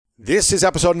This is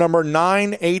episode number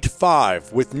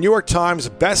 985 with New York Times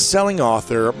best-selling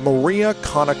author Maria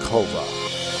Konnikova.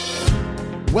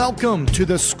 Welcome to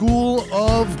the School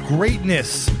of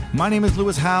Greatness. My name is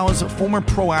Lewis Howes, former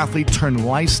pro athlete turned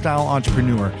lifestyle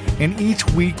entrepreneur, and each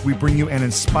week we bring you an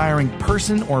inspiring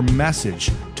person or message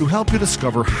to help you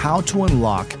discover how to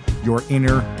unlock your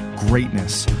inner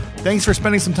greatness. Thanks for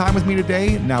spending some time with me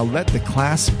today. Now let the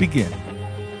class begin.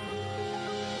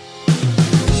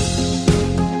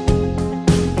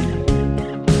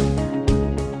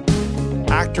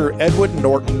 Actor Edward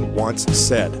Norton once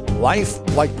said, "Life,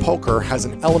 like poker, has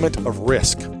an element of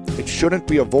risk. It shouldn't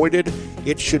be avoided,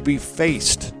 it should be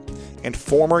faced." And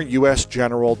former U.S.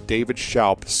 General David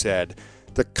Shoup said,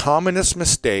 "The commonest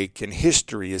mistake in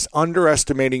history is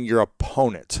underestimating your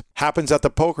opponent. Happens at the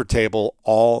poker table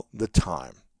all the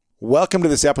time." Welcome to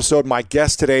this episode. My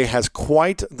guest today has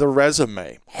quite the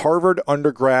resume. Harvard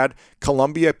undergrad,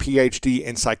 Columbia PhD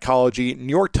in psychology,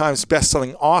 New York Times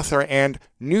bestselling author, and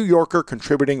New Yorker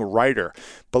contributing writer.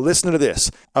 But listen to this.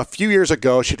 A few years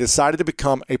ago, she decided to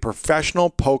become a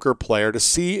professional poker player to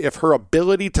see if her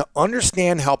ability to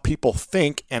understand how people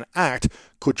think and act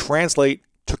could translate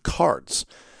to cards.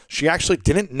 She actually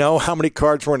didn't know how many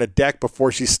cards were in a deck before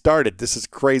she started. This is a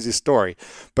crazy story.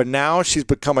 But now she's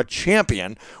become a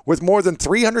champion with more than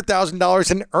 $300,000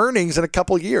 in earnings in a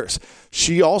couple years.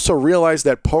 She also realized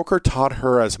that poker taught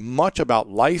her as much about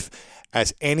life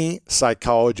as any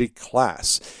psychology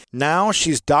class. Now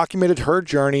she's documented her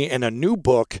journey in a new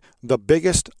book, The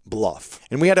Biggest Bluff.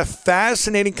 And we had a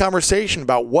fascinating conversation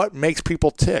about what makes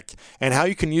people tick and how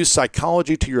you can use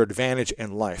psychology to your advantage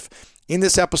in life. In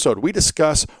this episode, we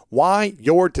discuss why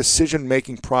your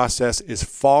decision-making process is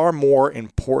far more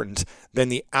important than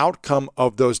the outcome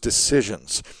of those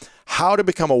decisions, how to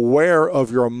become aware of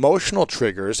your emotional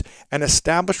triggers and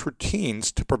establish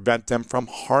routines to prevent them from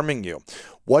harming you,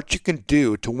 what you can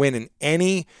do to win in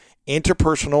any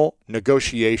interpersonal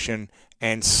negotiation,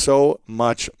 and so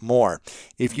much more.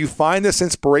 If you find this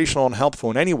inspirational and helpful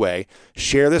in any way,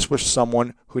 share this with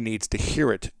someone who needs to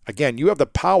hear it. Again, you have the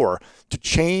power to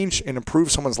change and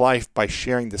improve someone's life by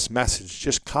sharing this message.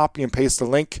 Just copy and paste the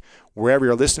link wherever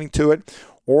you're listening to it,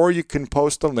 or you can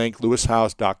post the link,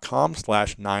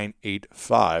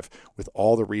 lewishowes.com/985, with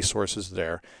all the resources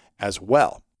there as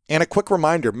well. And a quick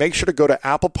reminder, make sure to go to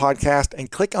Apple Podcast and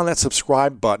click on that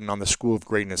subscribe button on the School of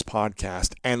Greatness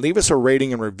podcast and leave us a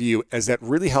rating and review, as that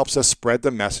really helps us spread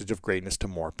the message of greatness to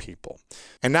more people.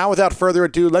 And now, without further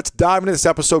ado, let's dive into this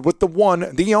episode with the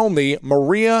one, the only,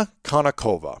 Maria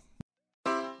Konnikova.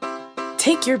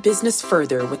 Take your business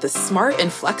further with the smart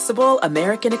and flexible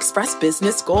American Express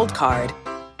Business Gold Card.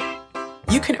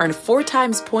 You can earn 4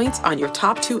 times points on your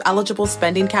top 2 eligible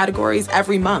spending categories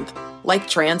every month, like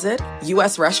transit,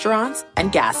 U.S. restaurants,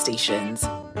 and gas stations.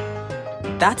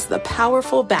 That's the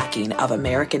powerful backing of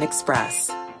American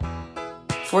Express.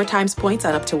 4 times points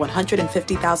on up to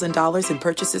 $150,000 in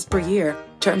purchases per year.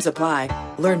 Terms apply.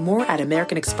 Learn more at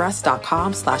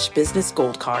americanexpress.com/business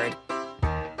gold card.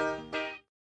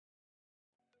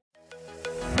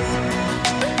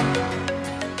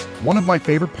 One of my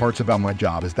favorite parts about my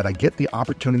job is that I get the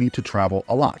opportunity to travel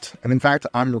a lot. And in fact,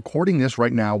 I'm recording this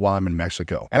right now while I'm in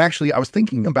Mexico. And actually, I was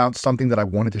thinking about something that I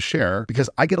wanted to share because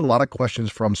I get a lot of questions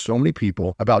from so many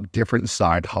people about different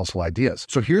side hustle ideas.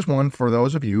 So here's one for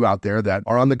those of you out there that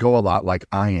are on the go a lot like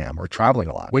I am, or traveling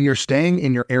a lot. When you're staying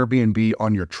in your Airbnb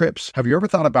on your trips, have you ever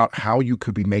thought about how you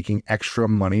could be making extra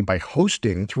money by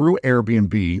hosting through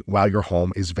Airbnb while your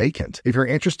home is vacant? If you're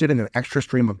interested in an extra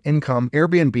stream of income,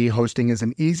 Airbnb hosting is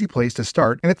an easy place to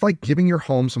start, and it's like giving your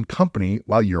home some company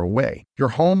while you're away. Your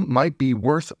home might be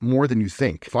worth more than you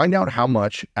think. Find out how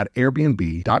much at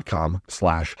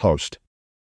airbnb.com/host.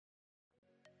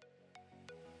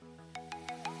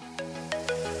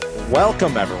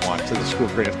 Welcome, everyone, to the School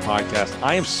of Greatness podcast.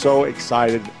 I am so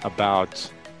excited about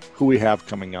who we have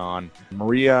coming on.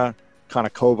 Maria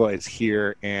Konnikova is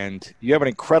here, and you have an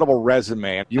incredible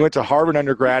resume. You went to Harvard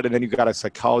undergrad, and then you got a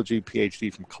psychology PhD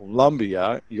from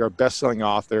Columbia. You're a best-selling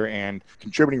author and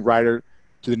contributing writer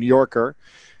to the New Yorker.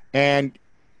 And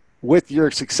with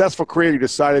your successful career, you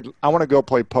decided, I want to go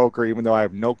play poker, even though I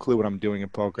have no clue what I'm doing in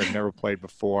poker. I've never played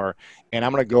before. And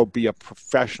I'm going to go be a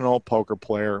professional poker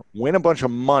player, win a bunch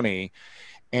of money,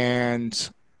 and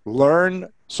learn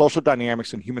social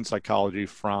dynamics and human psychology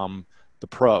from the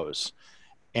pros.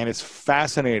 And it's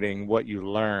fascinating what you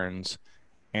learned.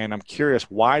 And I'm curious,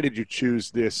 why did you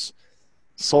choose this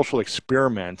social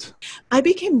experiment? I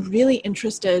became really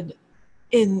interested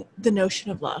in the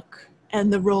notion of luck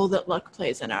and the role that luck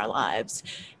plays in our lives,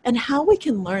 and how we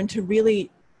can learn to really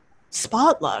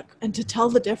spot luck and to tell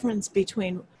the difference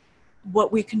between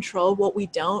what we control, what we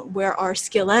don't, where our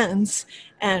skill ends,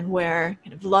 and where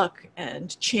kind of luck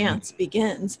and chance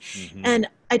begins. And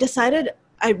I decided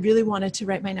I really wanted to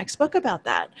write my next book about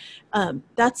that.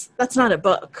 That's not a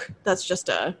book. That's just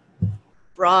a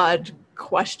broad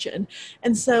question.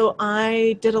 And so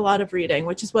I did a lot of reading,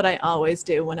 which is what I always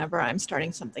do whenever I'm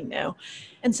starting something new.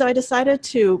 And so I decided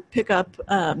to pick up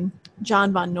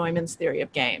John von Neumann's Theory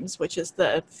of Games, which is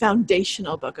the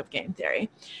foundational book of game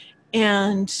theory.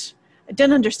 And I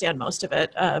didn't understand most of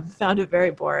it, found it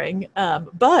very boring,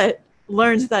 but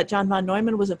learned that John von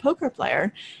Neumann was a poker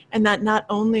player, and that not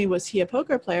only was he a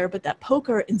poker player, but that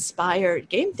poker inspired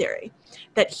game theory.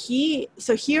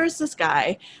 So here's this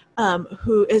guy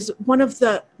who is one of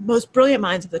the most brilliant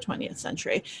minds of the 20th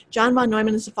century. John von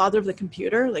Neumann is the father of the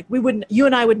computer. Like you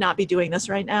and I would not be doing this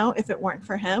right now if it weren't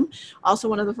for him. Also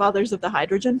one of the fathers of the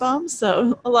hydrogen bomb.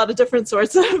 So a lot of different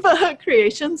sorts of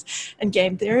creations and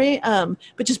game theory,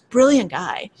 but just brilliant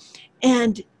guy.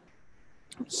 And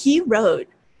he wrote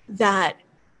that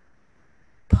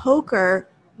poker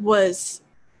was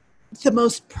the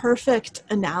most perfect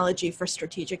analogy for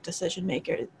strategic decision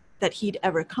maker that he'd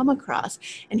ever come across.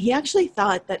 And he actually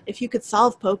thought that if you could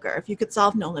solve poker, if you could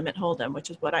solve No Limit Hold'em,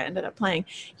 which is what I ended up playing,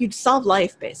 you'd solve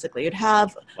life, basically. You'd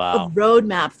have a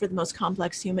roadmap for the most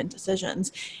complex human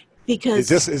decisions. Because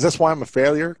is this why I'm a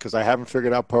failure? Because I haven't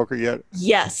figured out poker yet?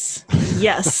 Yes.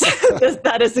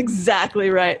 That is exactly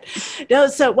right.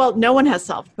 No one has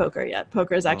solved poker yet.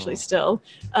 Poker is actually still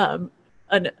an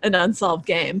unsolved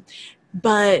game.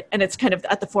 And it's kind of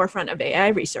at the forefront of AI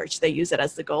research. They use it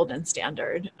as the golden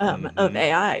standard of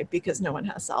AI because no one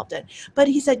has solved it. But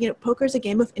he said, poker is a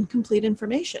game of incomplete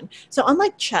information. So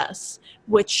unlike chess,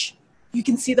 which you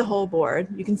can see the whole board,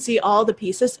 you can see all the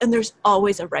pieces, and there's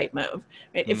always a right move.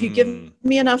 Right? If you give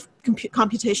me enough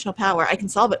computational power, I can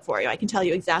solve it for you. I can tell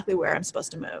you exactly where I'm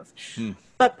supposed to move.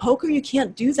 But poker, you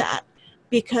can't do that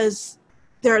because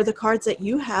there are the cards that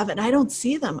you have and I don't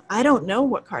see them. I don't know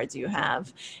what cards you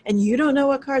have and you don't know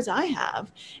what cards I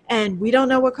have. And we don't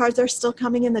know what cards are still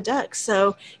coming in the deck.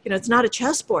 So, it's not a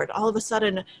chessboard. All of a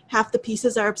sudden, half the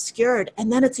pieces are obscured.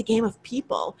 And then it's a game of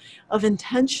people, of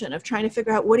intention, of trying to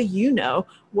figure out, what do you know?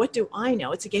 What do I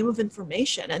know? It's a game of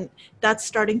information. And that's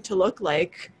starting to look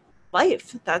like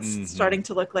life. That's starting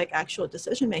to look like actual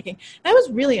decision making. And I was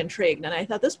really intrigued. And I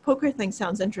thought, this poker thing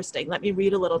sounds interesting. Let me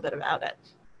read a little bit about it.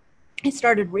 I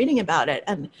started reading about it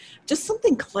and just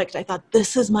something clicked. I thought,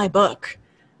 this is my book.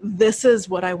 This is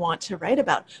what I want to write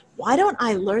about. Why don't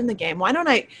I learn the game? Why don't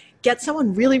I get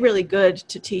someone really, really good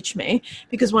to teach me?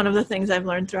 Because one of the things I've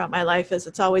learned throughout my life is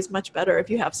it's always much better if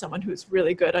you have someone who's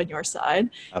really good on your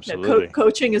side. Absolutely.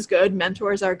 Coaching is good.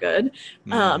 Mentors are good.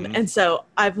 And so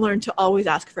I've learned to always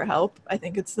ask for help. I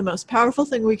think it's the most powerful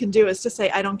thing we can do is to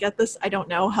say, I don't get this. I don't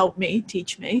know. Help me.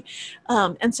 Teach me.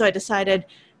 And so I decided,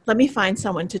 let me find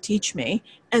someone to teach me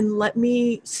and let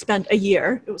me spend a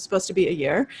year, it was supposed to be a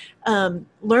year,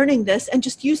 learning this and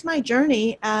just use my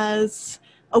journey as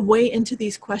a way into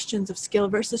these questions of skill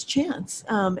versus chance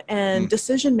and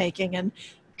decision-making and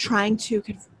trying to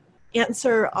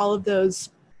answer all of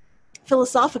those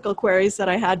philosophical queries that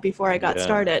I had before I got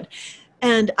started.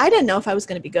 And I didn't know if I was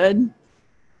going to be good.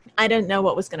 I didn't know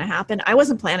what was going to happen. I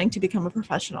wasn't planning to become a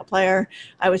professional player.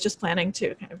 I was just planning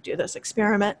to kind of do this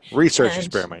experiment. Research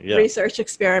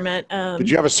experiment. Did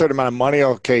you have a certain amount of money?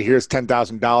 Okay, here's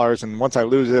 $10,000, and once I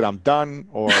lose it, I'm done?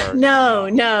 Or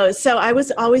No. So I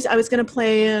was going to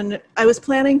play in. I was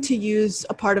planning to use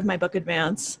a part of my book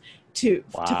advance to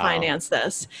finance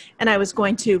this, and I was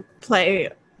going to play.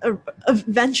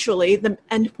 Eventually, the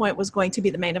end point was going to be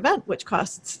the main event, which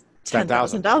costs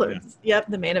 $10,000. Yep,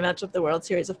 the main event of the World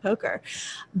Series of Poker.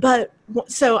 But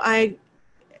so I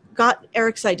got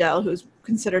Eric Seidel, who's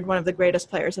considered one of the greatest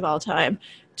players of all time,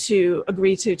 to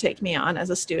agree to take me on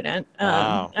as a student.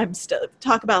 I'm still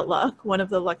talk about luck, one of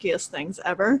the luckiest things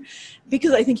ever,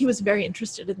 because I think he was very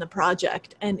interested in the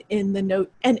project and in the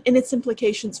note and in its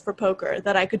implications for poker,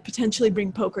 that I could potentially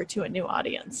bring poker to a new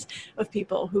audience of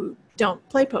people who don't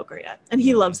play poker yet. And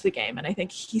he loves the game, and I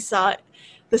think he saw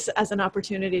this as an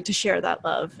opportunity to share that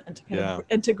love and to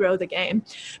and to grow the game.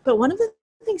 But one of the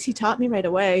things he taught me right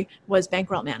away was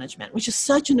bankroll management, which is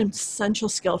such an essential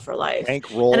skill for life.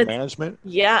 Bankroll management?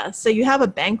 Yeah. So you have a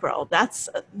bankroll. That's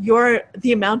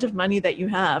the amount of money that you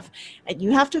have. And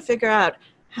you have to figure out,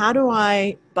 how do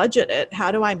I budget it?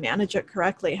 How do I manage it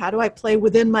correctly? How do I play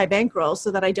within my bankroll so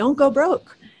that I don't go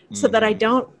broke? So that I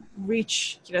don't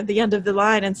reach the end of the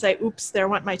line and say, oops, there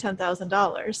went my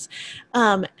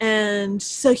 $10,000. And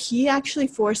so he actually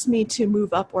forced me to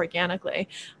move up organically.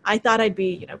 I thought I'd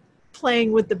be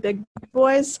playing with the big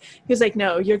boys. He was like,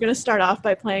 no, you're going to start off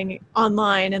by playing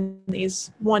online in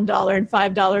these $1 and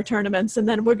 $5 tournaments, and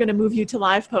then we're going to move you to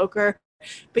live poker,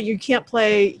 but you can't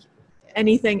play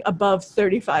anything above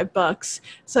 $35.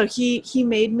 So he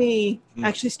made me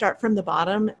actually start from the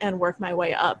bottom and work my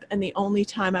way up. And the only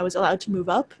time I was allowed to move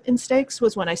up in stakes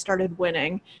was when I started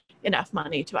winning enough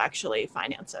money to actually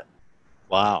finance it.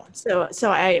 Wow. So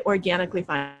I organically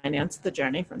financed the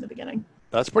journey from the beginning.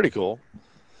 That's pretty cool.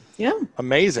 Yeah.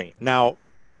 Amazing. Now,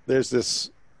 there's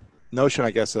this notion,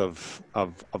 I guess, of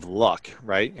luck,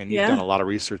 right? And you've done a lot of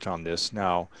research on this.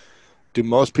 Now, do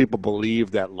most people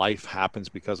believe that life happens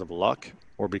because of luck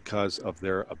or because of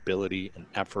their ability and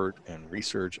effort and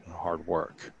research and hard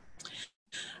work?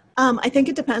 I think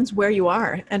it depends where you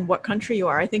are and what country you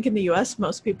are. I think in the US,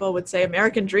 most people would say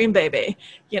American dream, baby,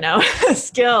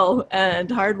 skill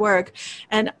and hard work.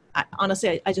 And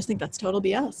honestly, I just think that's total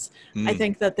BS. I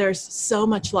think that there's so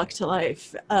much luck to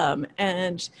life,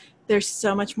 and there's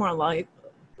so much more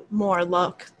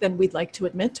luck than we'd like to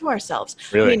admit to ourselves.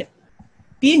 Really? I mean,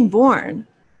 being born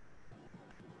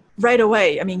right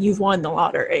away, I mean, you've won the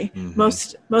lottery.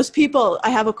 Most people, I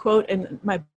have a quote in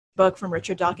my book from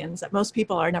Richard Dawkins that most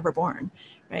people are never born,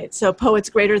 right? So poets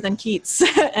greater than Keats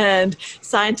and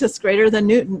scientists greater than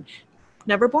Newton,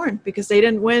 never born because they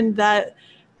didn't win that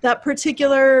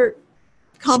particular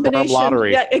combination. Sperm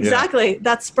lottery. Yeah, exactly.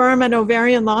 That sperm and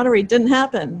ovarian lottery didn't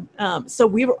happen. So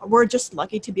we're just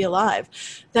lucky to be alive.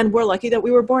 Then we're lucky that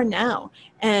we were born now.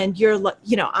 And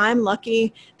I'm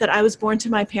lucky that I was born to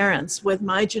my parents with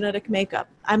my genetic makeup.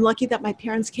 I'm lucky that my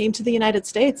parents came to the United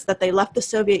States, that they left the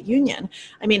Soviet Union.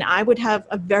 I mean, I would have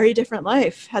a very different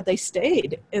life had they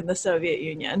stayed in the Soviet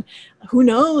Union. Who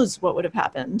knows what would have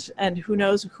happened and who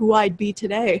knows who I'd be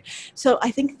today. So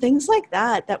I think things like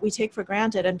that we take for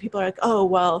granted, and people are like, oh,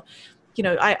 well,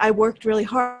 I worked really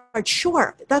hard.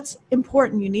 Sure, that's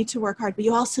important. You need to work hard, but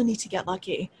you also need to get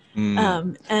lucky.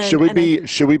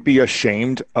 Should we be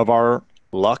ashamed of our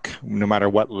luck, no matter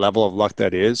what level of luck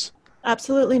that is?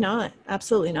 Absolutely not.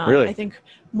 Absolutely not. Really? I think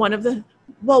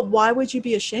why would you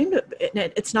be ashamed of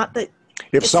it? It's not that.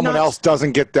 If someone else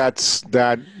doesn't get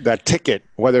that ticket,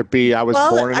 whether it be I was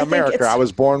born in America, I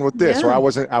was born with this, or I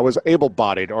was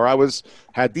able-bodied, or I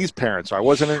had these parents, or I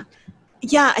wasn't.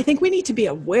 Yeah, I think we need to be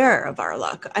aware of our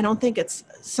luck. I don't think it's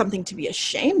something to be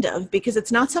ashamed of because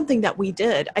it's not something that we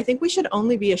did. I think we should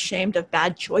only be ashamed of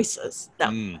bad choices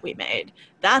that we made.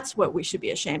 That's what we should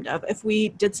be ashamed of. If we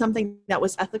did something that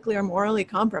was ethically or morally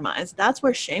compromised, that's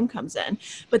where shame comes in.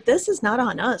 But this is not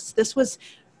on us.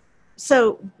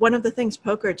 So one of the things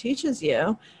poker teaches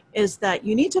you is that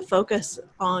you need to focus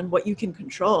on what you can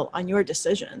control, on your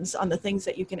decisions, on the things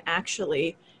that you can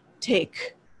actually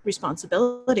take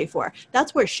responsibility for.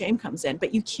 That's where shame comes in.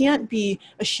 But you can't be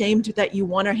ashamed that you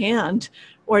won a hand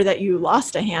or that you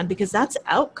lost a hand because that's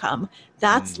outcome.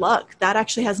 That's luck. That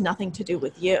actually has nothing to do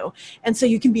with you. And so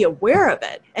you can be aware of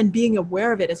it, and being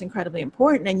aware of it is incredibly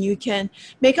important, and you can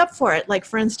make up for it. Like,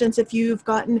 for instance, if you've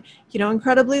gotten,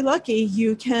 incredibly lucky,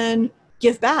 you can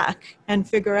give back and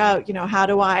figure out, how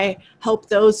do I help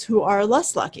those who are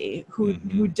less lucky,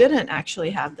 who didn't actually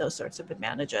have those sorts of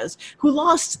advantages, who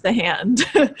lost the hand,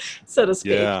 so to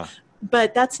speak. Yeah.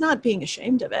 But that's not being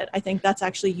ashamed of it. I think that's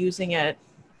actually using it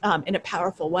in a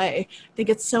powerful way. I think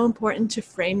it's so important to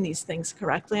frame these things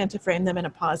correctly and to frame them in a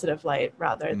positive light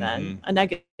rather than a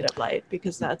negative light,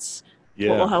 because that's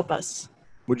what will help us.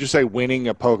 Would you say winning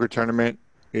a poker tournament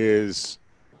is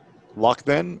luck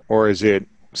then, or is it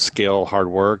skill, hard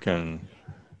work? And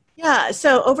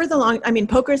so over the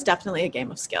poker is definitely a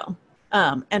game of skill,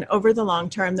 and over the long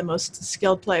term, the most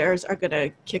skilled players are going to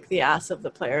kick the ass of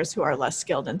the players who are less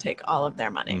skilled and take all of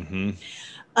their money.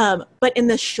 But in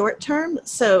the short term,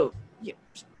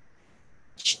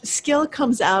 skill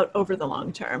comes out over the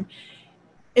long term.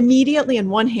 Immediately in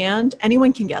one hand,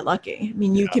 anyone can get lucky. I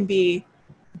mean, you can be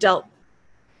dealt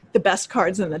the best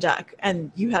cards in the deck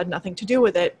and you had nothing to do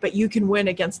with it, but you can win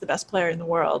against the best player in the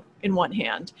world in one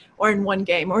hand or in one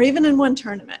game or even in one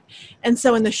tournament. And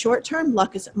so in the short term,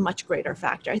 luck is a much greater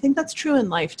factor. I think that's true in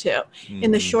life too.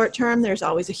 In the short term, there's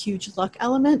always a huge luck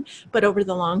element, but over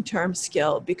the long term,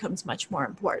 skill becomes much more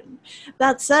important.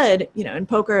 That said, in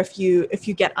poker, if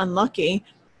you get unlucky,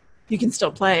 you can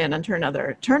still play and enter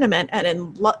another tournament. And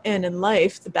in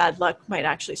life, the bad luck might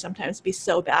actually sometimes be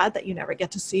so bad that you never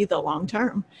get to see the long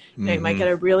term. You might get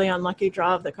a really unlucky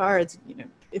draw of the cards,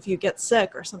 if you get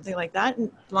sick or something like that,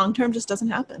 and long term just doesn't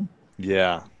happen.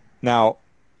 Yeah. Now,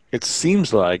 it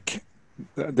seems like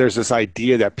there's this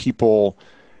idea that people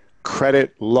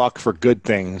credit luck for good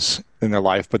things in their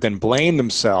life, but then blame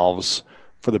themselves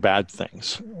for the bad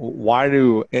things? Why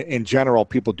do, in general,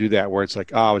 people do that where it's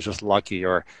like, oh, I was just lucky,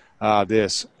 or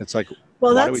this? It's like,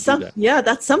 well, why do we do that?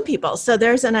 That's some people. So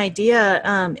there's an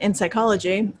idea in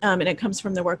psychology, and it comes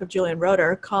from the work of Julian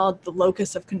Roeder, called the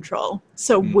locus of control.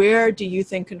 So where do you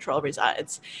think control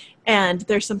resides? And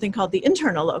there's something called the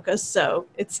internal locus. So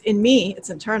it's in me, it's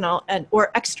internal,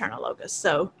 or external locus.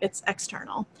 So it's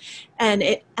external. And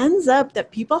it ends up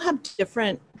that people have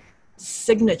different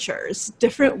signatures,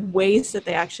 different ways that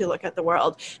they actually look at the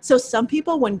world. So some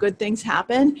people, when good things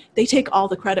happen, they take all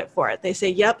the credit for it. They say,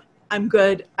 yep, I'm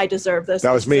good. I deserve this.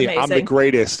 That was me. I'm the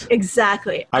greatest.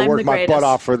 Exactly. I worked my butt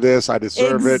off for this. I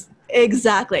deserve it.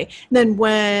 Exactly. And then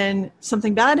when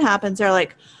something bad happens, they're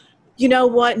like, you know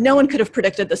what? No one could have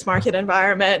predicted this market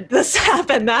environment. This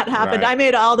happened, that happened. Right. I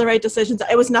made all the right decisions.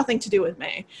 It was nothing to do with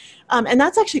me. And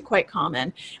that's actually quite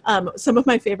common. Some of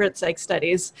my favorite psych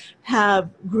studies have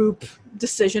group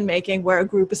decision making where a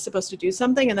group is supposed to do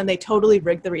something and then they totally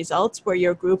rig the results where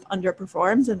your group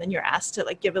underperforms, and then you're asked to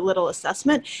like give a little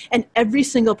assessment, and every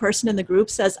single person in the group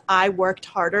says, I worked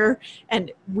harder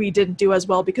and we didn't do as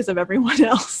well because of everyone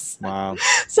else. Wow.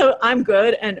 So I'm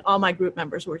good and all my group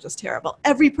members were just terrible.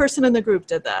 Every person in the group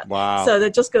did that. Wow. So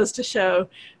that just goes to show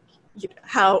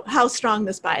how strong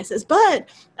this bias is. But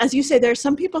as you say, there are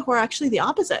some people who are actually the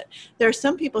opposite. There are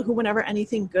some people who, whenever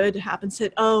anything good happens, say,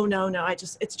 oh no,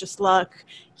 it's just luck.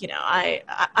 You know,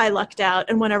 I lucked out.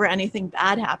 And whenever anything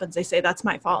bad happens, they say that's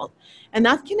my fault. And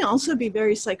that can also be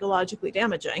very psychologically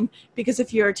damaging, because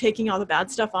if you're taking all the bad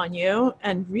stuff on you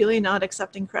and really not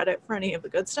accepting credit for any of the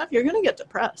good stuff, you're going to get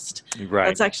depressed. Right.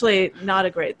 That's actually not a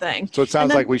great thing. So it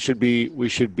sounds like we should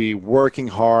be working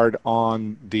hard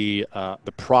on the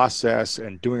process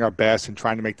and doing our best and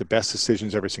trying to make the best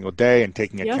decisions every single day and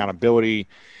taking accountability,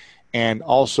 and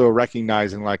also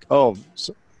recognizing like, oh,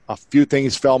 a few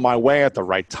things fell my way at the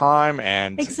right time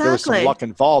and there was some luck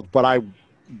involved, but I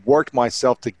worked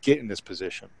myself to get in this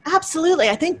position. Absolutely.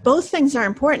 I think both things are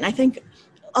important. I think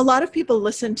a lot of people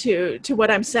listen to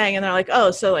what I'm saying and they're like,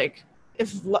 oh, so like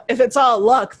if it's all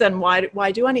luck, then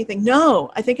why do anything?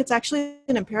 No, I think it's actually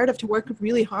an imperative to work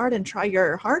really hard and try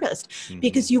your hardest,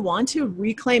 because you want to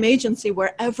reclaim agency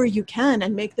wherever you can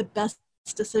and make the best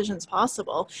decisions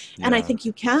possible. And I think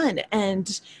you can.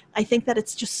 And I think that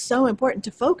it's just so important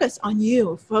to focus on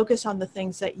you, focus on the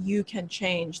things that you can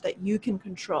change, that you can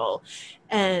control,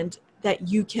 and that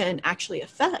you can actually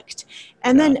affect.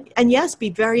 And then, and yes, be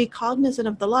very cognizant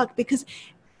of the luck, because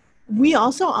we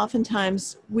also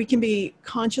oftentimes, we can be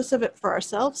conscious of it for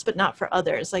ourselves, but not for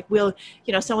others. Like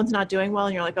someone's not doing well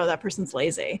and you're like, oh, that person's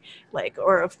lazy. Like,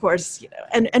 or of course,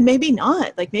 and maybe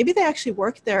not. Like maybe they actually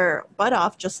worked their butt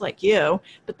off just like you,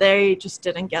 but they just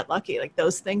didn't get lucky. Like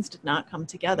those things did not come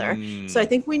together. So I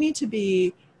think we need to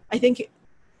be,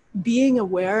 being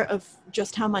aware of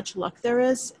just how much luck there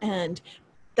is and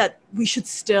that we should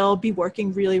still be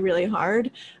working really, really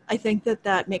hard. I think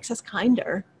that makes us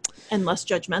kinder and less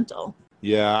judgmental.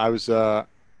 Yeah, I was a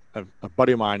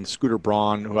buddy of mine, Scooter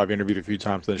Braun, who I've interviewed a few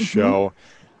times on this show.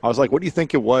 I was like, what do you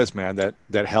think it was, man,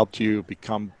 that helped you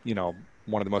become,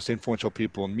 one of the most influential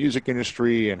people in the music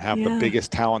industry and have the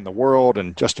biggest talent in the world,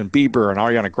 and Justin Bieber and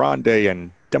Ariana Grande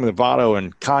and Demi Lovato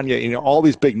and Kanye, all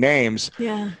these big names.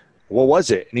 Yeah. What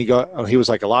was it? And he was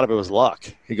like, a lot of it was luck.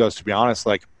 He goes, to be honest,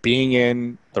 like being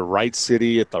in the right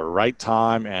city at the right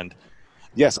time. And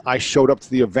yes, I showed up to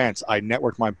the events. I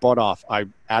networked my butt off. I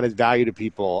added value to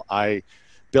people. I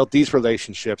built these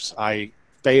relationships. I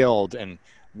failed and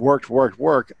worked,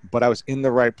 but I was in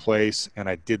the right place and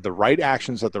I did the right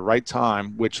actions at the right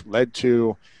time, which led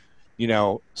to,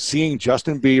 seeing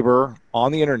Justin Bieber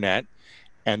on the internet.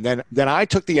 And then I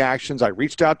took the actions. I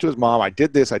reached out to his mom. I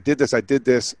did this,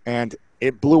 and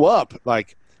it blew up.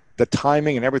 Like the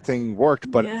timing and everything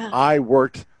worked, but I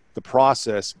worked the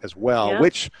process as well,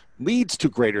 which leads to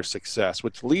greater success,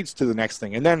 which leads to the next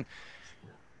thing. And then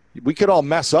we could all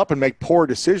mess up and make poor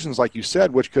decisions, like you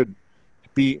said, which could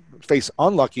face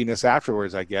unluckiness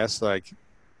afterwards, I guess.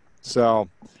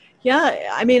 Yeah,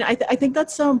 I think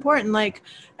that's so important. Like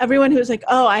everyone who's like,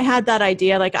 oh, I had that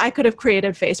idea. Like I could have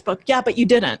created Facebook. Yeah, but you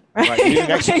didn't, right? You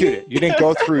didn't execute it. You didn't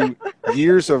go through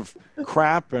years of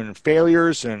crap and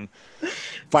failures and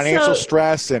financial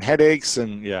stress and headaches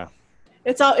and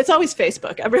It's always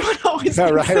Facebook. Everyone always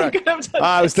right.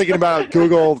 I was thinking about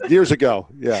Google years ago.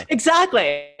 Yeah.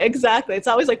 Exactly. It's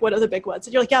always like, what are the big ones?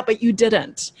 And you're like, yeah, but you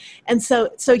didn't. And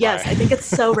so yes, I think it's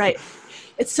so right.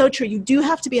 It's so true. You do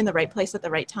have to be in the right place at the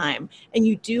right time. And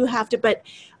you do have to, but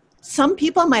some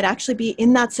people might actually be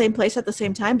in that same place at the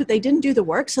same time, but they didn't do the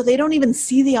work. So they don't even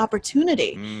see the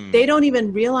opportunity. They don't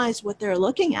even realize what they're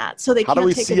looking at. So they can't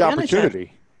take advantage of it. How do we see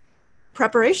opportunity?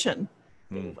 Preparation.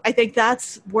 I think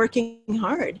that's working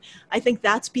hard. I think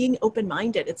that's being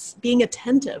open-minded. It's being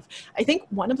attentive. I think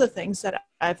one of the things that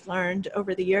I've learned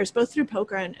over the years, both through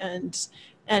poker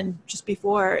and just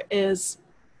before, is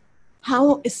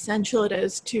how essential it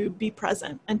is to be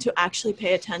present and to actually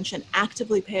pay attention,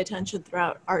 actively pay attention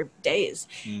throughout our days.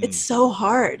 It's so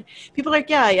hard. People are like,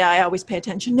 yeah, I always pay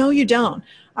attention. No, you don't.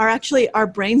 Our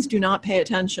brains do not pay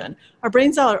attention. Our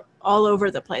brains are all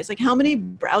over the place. Like, how many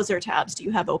browser tabs do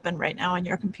you have open right now on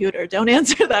your computer? Don't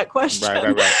answer that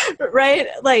question. Right. Right?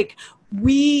 Like,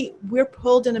 we're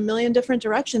pulled in a million different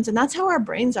directions, and that's how our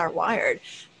brains are wired.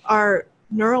 Our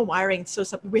neural wiring. So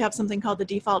we have something called the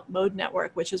default mode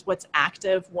network, which is what's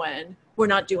active when we're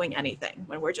not doing anything,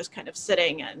 when we're just kind of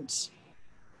sitting and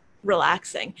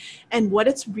relaxing. And what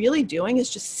it's really doing is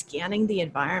just scanning the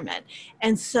environment.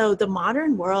 And so the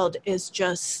modern world is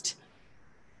just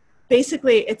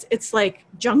basically it's like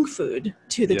junk food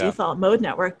to the default mode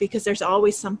network, because there's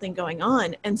always something going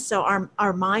on. And so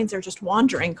our minds are just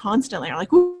wandering constantly. Are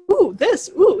like, ooh, this,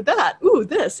 ooh, that, ooh,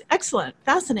 this, excellent,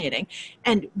 fascinating.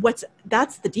 And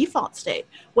that's the default state.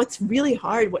 What's really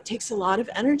hard, what takes a lot of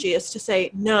energy, is to say,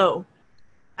 no,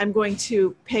 I'm going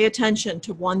to pay attention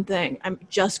to one thing. I'm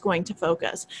just going to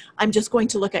focus. I'm just going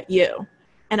to look at you.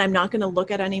 And I'm not going to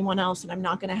look at anyone else, and I'm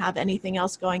not going to have anything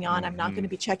else going on. I'm not going to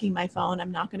be checking my phone.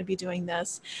 I'm not going to be doing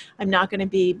this. I'm not going to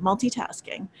be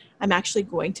multitasking. I'm actually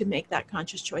going to make that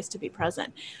conscious choice to be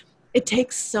present. It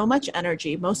takes so much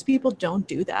energy. Most people don't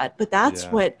do that, but that's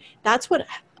what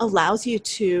allows you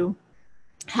to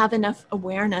have enough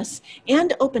awareness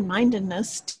and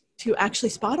open-mindedness to actually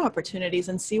spot opportunities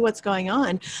and see what's going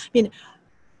on. I mean,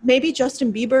 maybe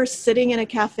Justin Bieber sitting in a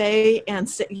cafe and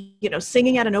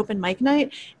singing at an open mic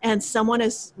night, and someone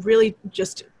is really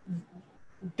just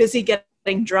busy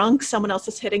getting drunk. Someone else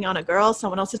is hitting on a girl.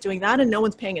 Someone else is doing that, and no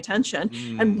one's paying attention.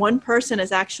 And one person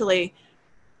is actually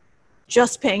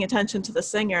just paying attention to the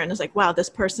singer and is like, wow, this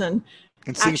person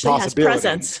actually has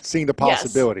presence. Seeing the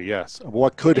possibility, yes, of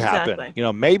what could happen.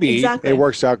 Maybe it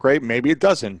works out great, maybe it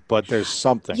doesn't, but there's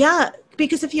something. Yeah.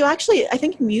 Because if you actually, I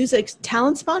think music,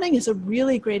 talent spotting is a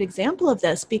really great example of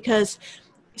this, because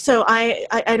so I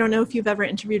don't know if you've ever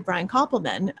interviewed Brian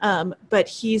Koppelman, but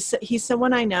he's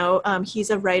someone I know.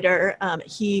 He's a writer.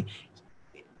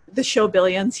 The show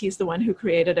Billions, he's the one who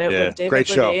created it with David great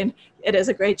Levine. Show. It is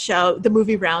a great show. The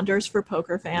movie Rounders for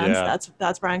poker fans,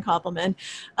 that's Brian Koppelman.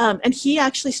 And he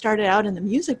actually started out in the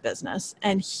music business,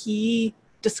 and he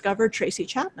discovered Tracy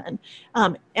Chapman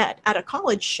at a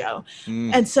college show.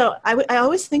 And so I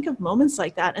always think of moments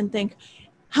like that and think,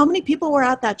 how many people were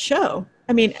at that show?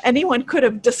 I mean, anyone could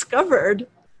have discovered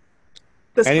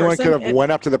this Anyone person. could have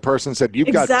went up to the person and said,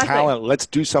 you've got talent, let's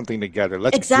do something together.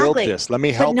 Let's build this. Let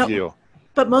me help you.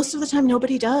 But most of the time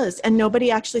nobody does. And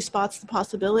nobody actually spots the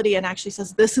possibility and actually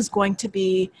says, this is going to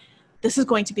be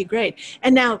great.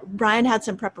 And now Brian had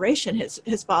some preparation.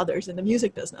 His father's in the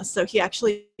music business. So he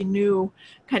actually knew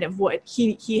kind of what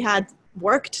he had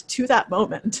worked to that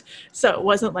moment. So it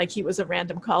wasn't like he was a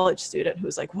random college student who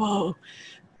was like, whoa,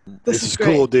 this is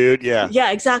cool, dude. Yeah.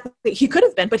 Yeah, exactly. He could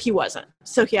have been, but he wasn't.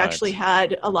 So he actually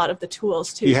had a lot of the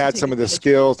tools to. He had some of the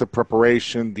skills, the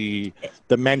preparation, the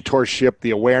mentorship, the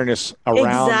awareness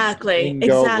around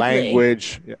lingo,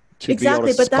 language to be able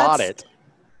to spot it.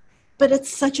 But it's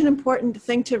such an important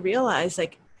thing to realize,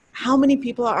 like how many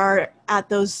people are at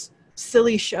those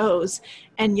silly shows,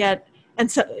 and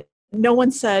so no one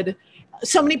said.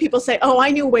 So many people say, "Oh,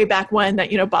 I knew way back when that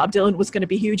Bob Dylan was going to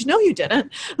be huge." No, you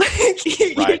didn't.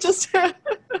 You just.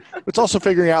 It's also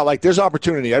figuring out like there's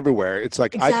opportunity everywhere. It's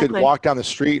like I could walk down the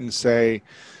street and say,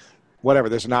 whatever,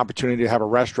 there's an opportunity to have a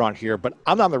restaurant here, but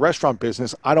I'm not in the restaurant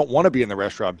business. I don't want to be in the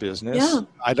restaurant business.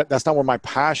 Yeah. That's not where my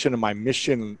passion and my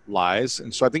mission lies.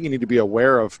 And so I think you need to be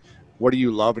aware of what do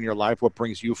you love in your life, what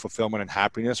brings you fulfillment and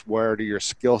happiness, where do your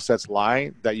skill sets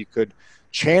lie that you could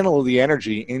channel the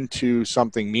energy into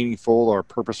something meaningful or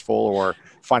purposeful or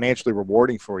financially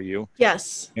rewarding for you.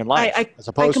 Yes. In life. I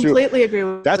completely agree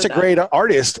with that. That's a great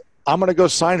artist. I'm going to go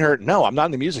sign her. No, I'm not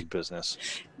in the music business.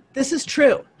 This is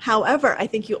true. However, I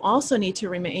think you also need to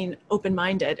remain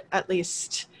open-minded, at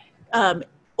least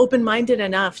open-minded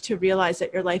enough to realize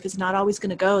that your life is not always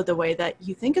going to go the way that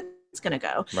you think it's going to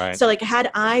go. Right. So like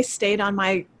had I stayed on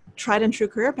my tried and true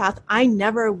career path, I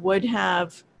never would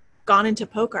have gone into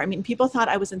poker. I mean, people thought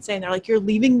I was insane. They're like, you're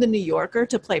leaving the New Yorker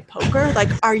to play poker? Like,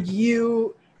 are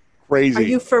you crazy? Are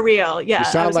you for real? Yeah. You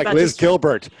sound like Liz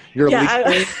Gilbert. You're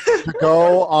leaving to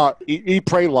go eat,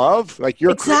 pray, love? Like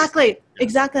you're Exactly.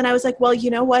 And I was like, well,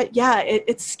 you know what? Yeah,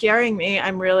 it's scaring me.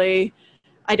 I'm really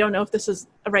I don't know if this is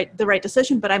the right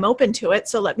decision, but I'm open to it.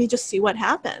 So let me just see what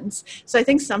happens. So I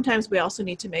think sometimes we also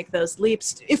need to make those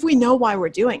leaps if we know why we're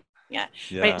doing it.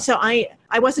 Yeah. Right. So I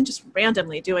wasn't just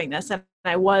randomly doing this, and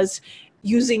I was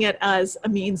using it as a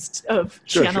means of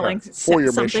channeling for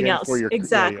your something mission, else.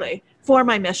 Exactly. For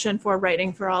my mission, for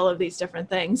writing, for all of these different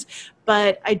things.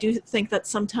 But I do think that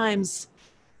sometimes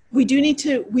we do need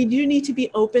to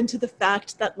be open to the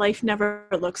fact that life never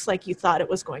looks like you thought it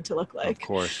was going to look like. Of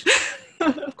course.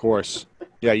 Of course.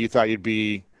 Yeah, you thought you'd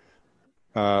be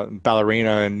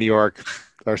ballerina in New York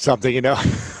or something, you know?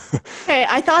 Hey,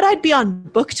 I thought I'd be on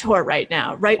book tour right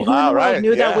now, right? Wow, Who in the world right,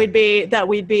 knew yeah. that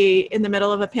we'd be in the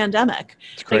middle of a pandemic?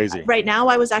 It's crazy. Like, right now,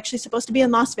 I was actually supposed to be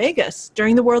in Las Vegas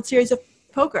during the World Series of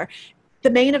Poker. The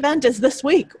main event is this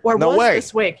week, or No was way.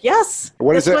 this week. Yes.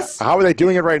 What is it? How are they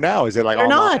doing it right now? Is it like They're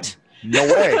online? not. No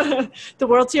way. The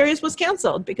World Series was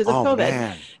canceled because of COVID.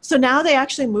 Man. So now they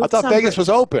actually moved. I thought Vegas was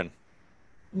open.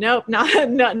 Nope,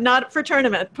 not for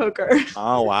tournament poker.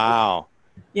 Oh, wow.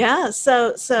 Yeah,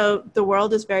 so the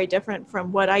world is very different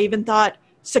from what I even thought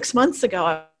 6 months ago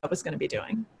I was going to be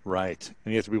doing. Right.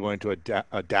 And you have to be willing to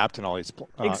adapt in all these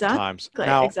Exactly. times.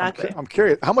 Now, Exactly. I'm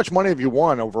curious, how much money have you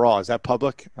won overall? Is that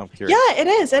public? I'm curious. Yeah, it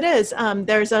is. It is.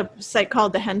 There's a site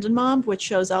called the Hendon Mob, which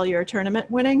shows all your tournament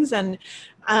winnings. And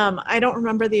I don't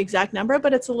remember the exact number,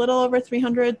 but it's a little over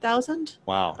 300,000.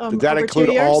 Wow. Did that over include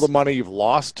 2 years. all the money you've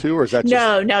lost too? Or is that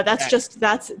just... No, that's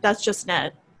just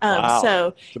net. Wow.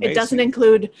 So it doesn't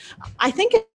include, I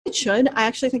think it should. I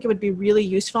actually think it would be really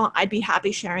useful. I'd be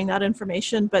happy sharing that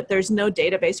information, but there's no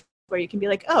database where you can be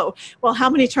like, oh, well, how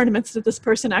many tournaments did this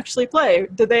person actually play?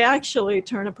 Did they actually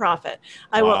turn a profit?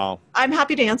 I'm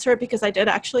happy to answer it because I did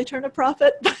actually turn a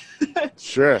profit.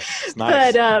 Sure. It's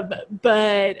nice.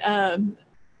 But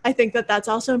I think that's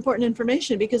also important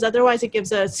information because otherwise it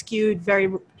gives a skewed,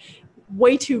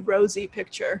 way too rosy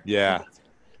picture. Yeah.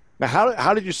 Now,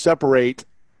 how did you separate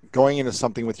going into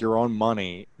something with your own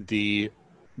money, the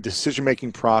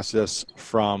decision-making process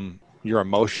from your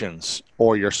emotions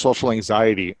or your social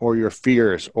anxiety or your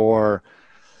fears or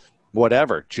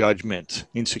whatever, judgment,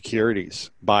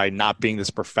 insecurities, by not being this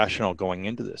professional going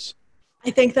into this?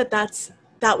 I think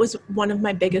that was one of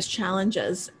my biggest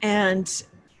challenges. And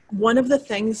one of the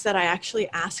things that I actually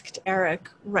asked Eric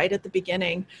right at the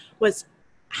beginning was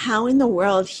how in the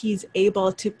world he's able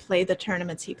to play the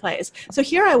tournaments he plays. So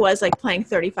here I was like playing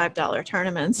 $35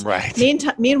 tournaments. Right.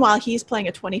 Meanwhile, he's playing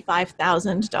a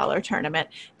 $25,000 tournament.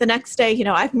 The next day,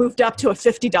 I've moved up to a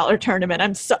 $50 tournament.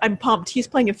 I'm pumped. He's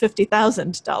playing a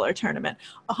 $50,000 tournament,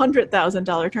 a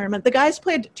 $100,000 tournament. The guy's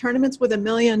played tournaments with $1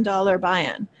 million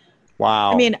buy-in.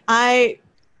 Wow. I mean,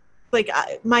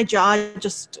 my jaw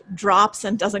just drops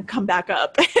and doesn't come back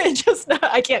up.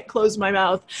 I can't close my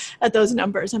mouth at those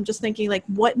numbers. I'm just thinking like,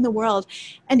 what in the world?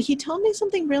 And he told me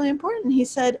something really important. He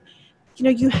said,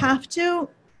 you have to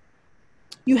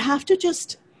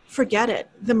just forget it.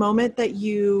 The moment that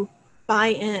you buy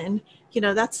in,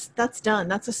 that's done.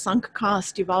 That's a sunk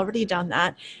cost. You've already done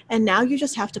that. And now you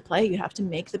just have to play. You have to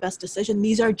make the best decision.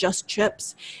 These are just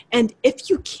chips. And if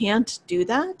you can't do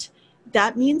that,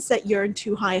 that means that you're in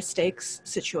too high a stakes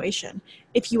situation.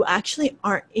 If you actually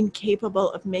aren't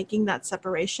incapable of making that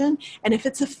separation, and if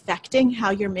it's affecting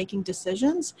how you're making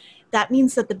decisions, that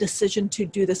means that the decision to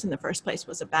do this in the first place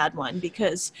was a bad one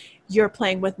because you're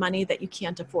playing with money that you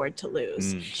can't afford to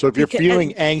lose. So if you're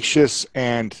feeling anxious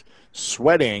and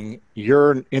sweating,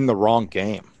 you're in the wrong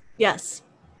game. Yes.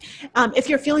 If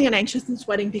you're feeling anxious and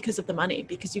sweating because of the money,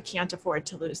 because you can't afford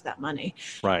to lose that money.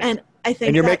 Right. And I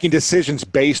think you're making decisions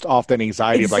based off that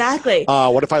anxiety. Exactly. Of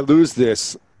like, what if I lose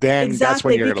this? Then that's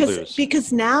when you're going to lose.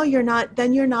 Because now you're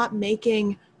not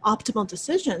making optimal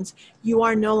decisions. You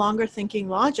are no longer thinking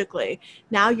logically.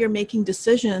 Now you're making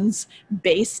decisions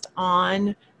based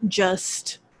on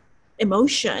just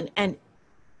emotion and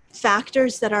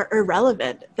factors that are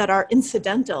irrelevant, that are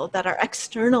incidental, that are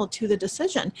external to the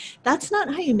decision. That's not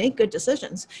how you make good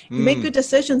decisions. You make good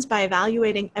decisions by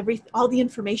evaluating all the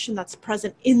information that's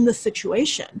present in the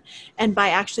situation and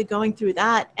by actually going through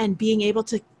that and being able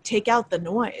to take out the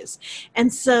noise.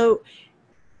 And so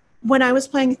when I was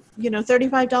playing,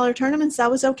 $35 tournaments, that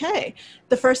was okay.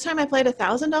 The first time I played a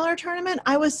 $1,000 tournament,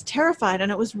 I was terrified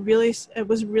and it was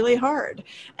really hard.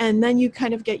 And then you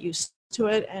kind of get used to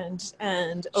it and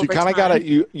so you kind of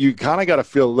gotta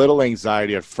feel a little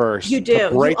anxiety at first. You do.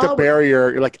 To break the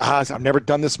barrier. You're like, I've never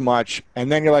done this much, and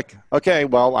then you're like, okay,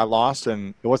 well, I lost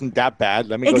and it wasn't that bad.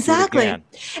 Let me go do it again.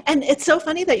 And it's so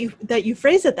funny that you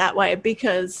phrase it that way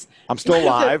because I'm still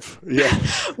alive. Yeah.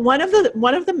 One of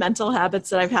the mental habits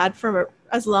that I've had for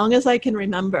as long as I can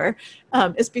remember,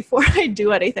 is before I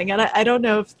do anything. And I don't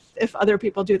know if other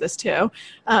people do this too.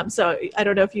 So I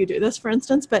don't know if you do this, for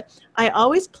instance, but I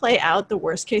always play out the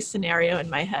worst case scenario in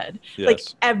my head. Yes. Like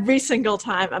every single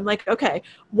time I'm like, okay,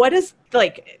 what is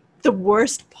like the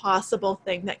worst possible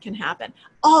thing that can happen?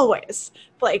 Always.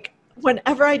 Like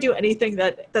whenever I do anything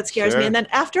that scares me. And then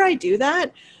after I do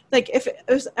that, like if it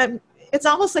was, it's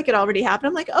almost like it already happened.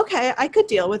 I'm like, okay, I could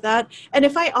deal with that. And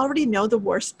if I already know the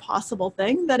worst possible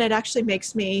thing, then it actually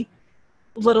makes me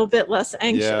a little bit less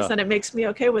anxious and it makes me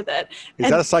okay with it. Is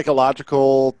that a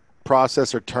psychological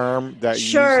process or term that you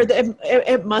sure,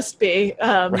 it must be.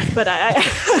 But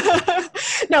I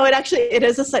no, it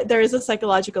is there is a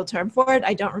psychological term for it.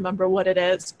 I don't remember what it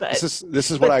is, but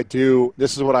this is what I do.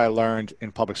 This is what I learned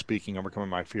in public speaking, overcoming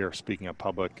my fear of speaking in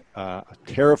public.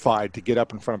 Terrified to get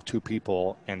up in front of two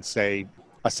people and say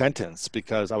a sentence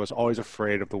because I was always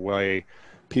afraid of the way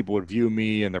people would view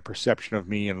me and their perception of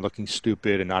me and looking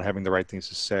stupid and not having the right things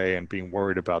to say and being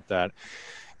worried about that.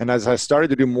 And as I started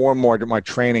to do more and more of my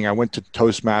training, I went to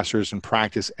Toastmasters and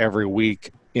practice every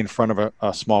week in front of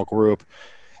a small group.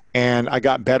 And I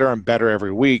got better and better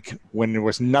every week when there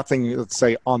was nothing, let's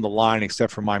say, on the line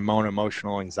except for my own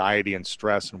emotional anxiety and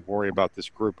stress and worry about this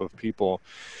group of people.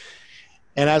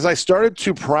 And as I started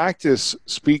to practice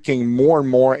speaking more and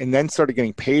more and then started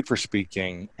getting paid for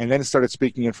speaking and then started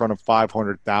speaking in front of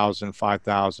 500,000,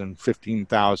 5,000,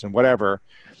 15,000, whatever,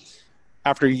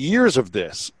 after years of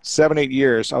this, 7, 8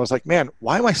 years, I was like, man,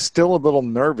 why am I still a little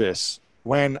nervous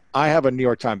when I have a New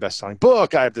York Times bestselling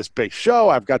book? I have this big show.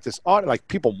 I've got this audience. Like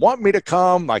people want me to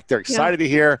come. Like they're excited to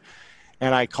hear.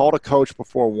 And I called a coach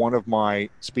before one of my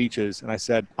speeches and I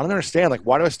said, I don't understand. Like,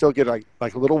 why do I still get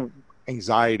like a little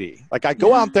anxiety? Like I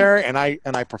go out there and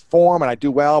I perform and I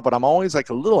do well, but I'm always like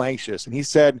a little anxious. And he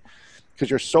said, because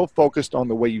you're so focused on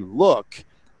the way you look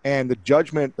and the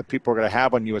judgment that people are going to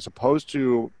have on you as opposed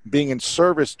to being in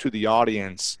service to the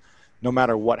audience no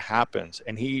matter what happens.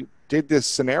 And he did this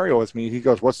scenario with me. He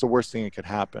goes, what's the worst thing that could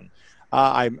happen?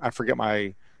 I forget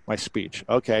my speech.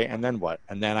 Okay, and then what?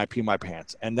 And then I pee my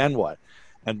pants. And then what?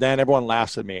 And then everyone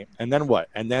laughs at me. And then what?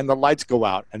 And then the lights go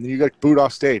out. And then you get booed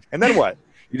off stage. And then what?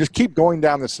 You just keep going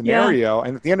down the scenario.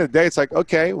 And at the end of the day, it's like,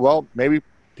 okay, well, maybe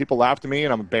people laughed at me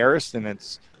and I'm embarrassed and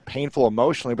it's painful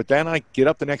emotionally. But then I get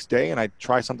up the next day and I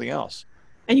try something else.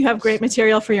 And you have great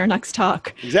material for your next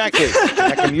talk. Exactly.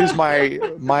 I can use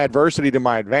my adversity to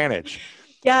my advantage.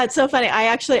 Yeah, it's so funny.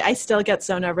 I still get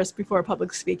so nervous before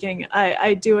public speaking.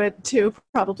 I do it too,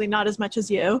 probably not as much as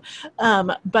you,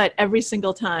 but every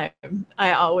single time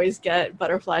I always get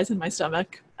butterflies in my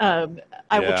stomach.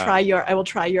 I will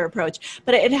try your approach,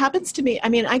 but it happens to me. I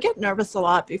mean, I get nervous a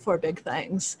lot before big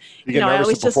things. You get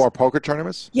nervous before poker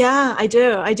tournaments? Yeah, I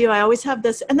do. I always have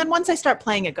this, and then once I start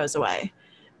playing, it goes away.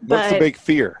 What's the big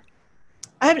fear?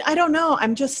 I don't know.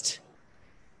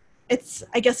 It's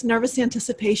I guess nervous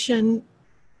anticipation.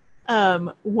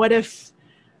 What if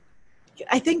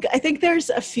I think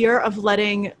there's a fear of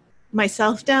letting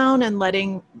myself down and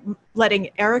letting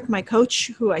Eric, my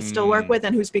coach, who I still work with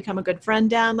and who's become a good friend,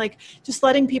 down, like just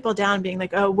letting people down, being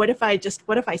like, oh, what if I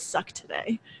suck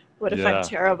today? What if I'm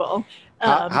terrible?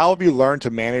 How have you learned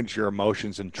to manage your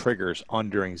emotions and triggers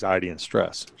under anxiety and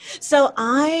stress? So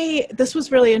this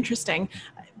was really interesting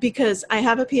because I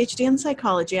have a PhD in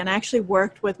psychology and I actually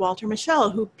worked with Walter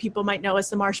Mischel, who people might know as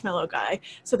the marshmallow guy.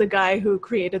 So the guy who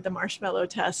created the marshmallow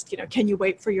test, can you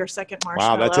wait for your second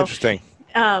marshmallow? Wow, that's interesting.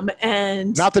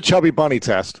 And not the chubby bunny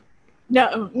test.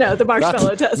 No, the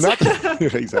marshmallow test.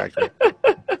 Exactly.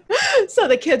 So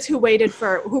the kids who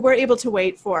were able to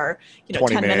wait for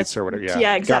 20 10 minutes or whatever,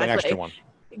 yeah, exactly. Got an extra one.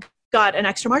 Got an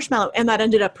extra marshmallow, and that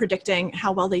ended up predicting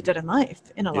how well they did in life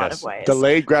in a lot of ways.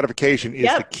 Delayed gratification is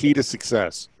the key to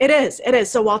success. It is.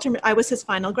 So Walter, I was his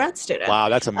final grad student. Wow,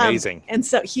 that's amazing. And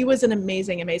so he was an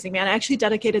amazing, amazing man. I actually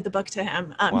dedicated the book to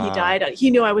him. Wow. He died.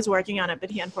 He knew I was working on it, but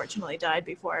he unfortunately died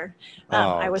before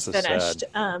I was so finished.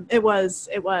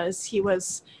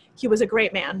 He was a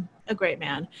great man,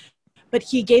 But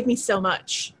he gave me so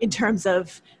much in terms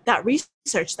of that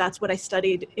research. That's what I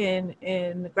studied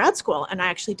in grad school. And I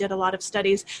actually did a lot of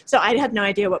studies. So I had no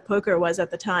idea what poker was at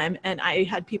the time. And I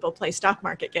had people play stock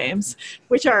market games,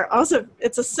 which are also,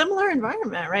 it's a similar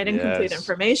environment, right? Incomplete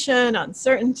information,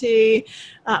 uncertainty,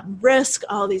 risk,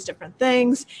 all these different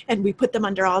things. And we put them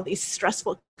under all these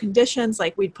stressful conditions.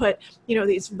 Like we'd put,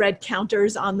 these red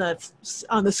counters on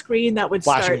the screen that would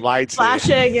flashing start lights.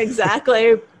 Flashing,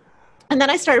 exactly. And then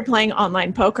I started playing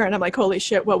online poker, and I'm like, holy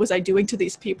shit, what was I doing to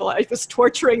these people? I was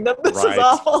torturing them. This is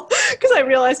awful, because I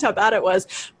realized how bad it was.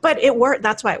 But it worked.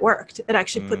 That's why it worked. It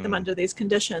actually put them under these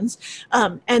conditions.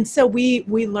 And so we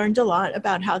learned a lot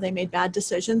about how they made bad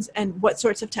decisions and what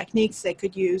sorts of techniques they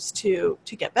could use to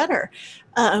get better.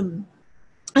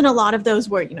 And a lot of those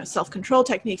were, self-control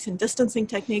techniques and distancing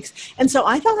techniques. And so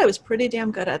I thought I was pretty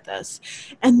damn good at this.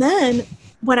 And then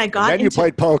when I got you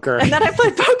played poker. And then I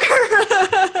played poker.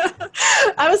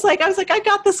 I was like, I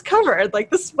got this covered. Like,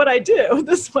 this is what I do.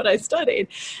 This is what I studied.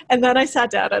 And then I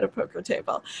sat down at a poker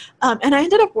table. And I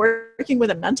ended up working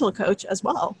with a mental coach as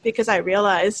well, because I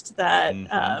realized that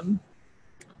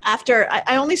after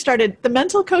I only started, the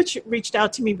mental coach reached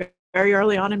out to me very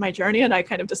early on in my journey, and I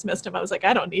kind of dismissed him. I was like,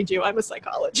 I don't need you. I'm a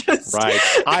psychologist. Right.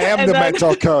 I am the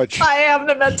mental coach. I am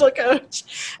the mental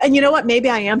coach. And you know what? Maybe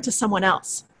I am to someone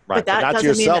else. Right. But that not doesn't to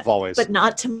yourself mean that, always. But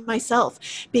not to myself.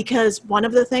 Because one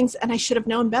of the things, and I should have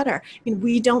known better,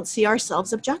 we don't see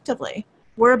ourselves objectively.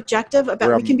 We're objective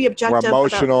about, we can be objective. We're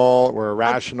emotional, we're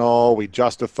irrational, we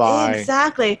justify.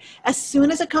 Exactly. As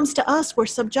soon as it comes to us, we're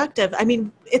subjective. I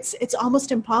mean, it's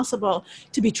almost impossible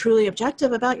to be truly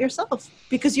objective about yourself,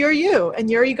 because you're you and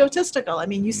you're egotistical. I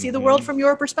mean, you see the world from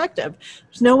your perspective.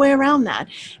 There's no way around that.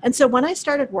 And so when I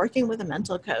started working with a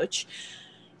mental coach,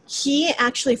 he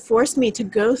actually forced me to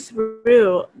go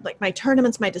through like my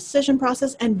tournaments, my decision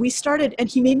process. And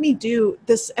he made me do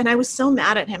this. And I was so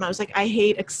mad at him. I was like, I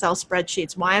hate Excel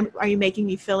spreadsheets. Why are you making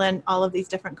me fill in all of these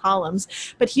different columns?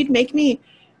 But he'd make me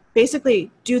basically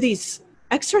do these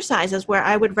exercises where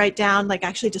I would write down, like,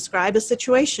 actually describe a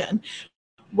situation.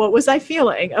 What was I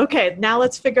feeling? Okay, now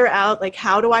let's figure out, like,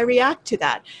 how do I react to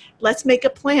that? Let's make a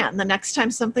plan. The next time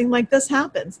something like this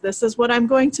happens, this is what I'm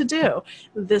going to do.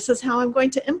 This is how I'm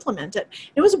going to implement it.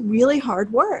 It was really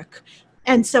hard work.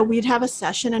 And so we'd have a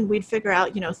session and we'd figure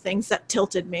out, things that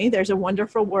tilted me. There's a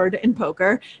wonderful word in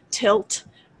poker, tilt,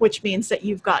 which means that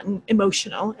you've gotten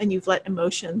emotional and you've let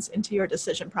emotions into your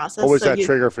decision process. What was that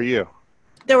trigger for you?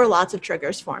 There were lots of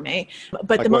triggers for me,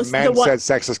 but like when men said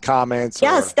sexist comments.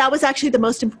 Yes, that was actually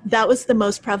the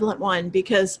most prevalent one,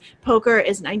 because poker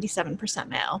is 97%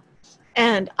 male.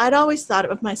 And I'd always thought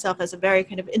of myself as a very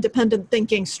kind of independent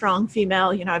thinking, strong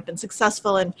female. I've been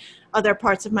successful in other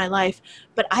parts of my life,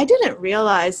 but I didn't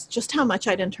realize just how much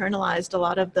I'd internalized a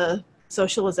lot of the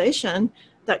socialization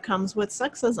that comes with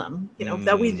sexism,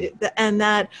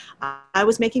 that I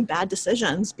was making bad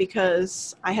decisions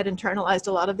because I had internalized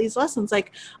a lot of these lessons.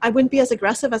 Like, I wouldn't be as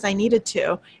aggressive as I needed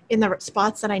to in the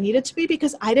spots that I needed to be,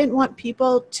 because I didn't want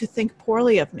people to think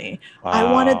poorly of me. Wow.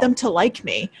 I wanted them to like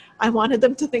me. I wanted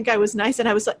them to think I was nice. And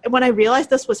when I realized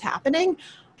this was happening,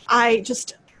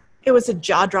 it was a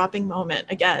jaw-dropping moment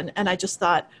again. And I just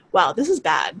thought, wow, this is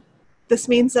bad. This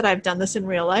means that I've done this in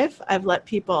real life. I've let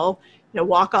people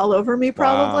walk all over me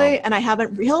probably. Wow. And I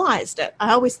haven't realized it.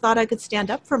 I always thought I could stand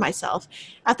up for myself.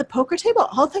 At the poker table,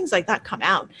 all things like that come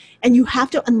out. And you have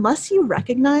to, unless you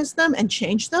recognize them and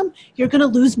change them, you're going to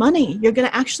lose money. You're going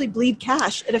to actually bleed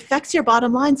cash. It affects your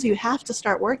bottom line. So you have to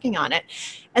start working on it.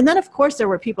 And then, of course, there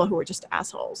were people who were just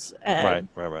assholes. And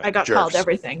right. I got called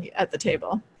everything at the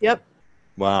table. Yep.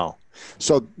 Wow.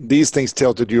 So these things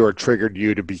tilted you or triggered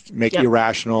you to make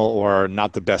irrational or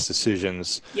not the best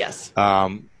decisions. Yes.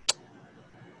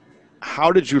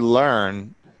 How did you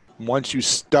learn once you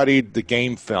studied the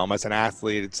game film as an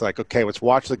athlete? It's like, okay, let's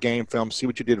watch the game film, see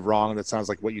what you did wrong. That sounds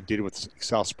like what you did with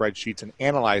Excel spreadsheets and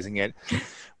analyzing it.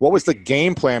 What was the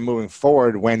game plan moving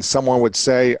forward when someone would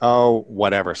say, oh,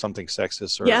 whatever, something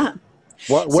sexist? Or,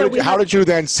 how did you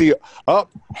then see,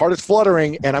 heart is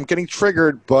fluttering and I'm getting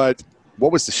triggered, but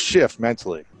what was the shift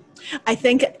mentally? I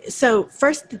think, so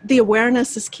first, the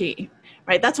awareness is key,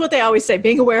 right? That's what they always say.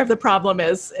 Being aware of the problem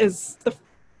is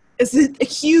a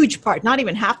huge part, not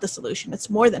even half the solution. It's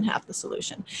more than half the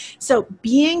solution. So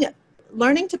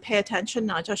learning to pay attention,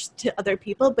 not just to other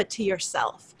people, but to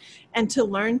yourself, and to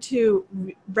learn to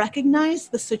recognize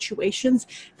the situations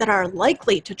that are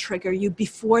likely to trigger you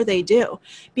before they do.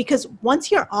 Because once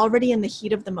you're already in the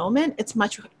heat of the moment, it's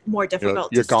much more difficult.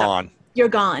 You're gone. You're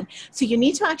gone. So you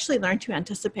need to actually learn to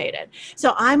anticipate it.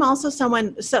 So I'm also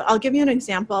so I'll give you an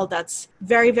example that's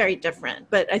very, very different,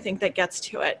 but I think that gets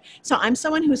to it. So I'm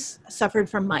someone who's suffered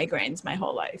from migraines my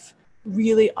whole life,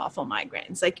 really awful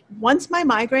migraines. Like, once my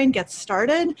migraine gets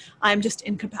started, I'm just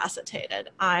incapacitated.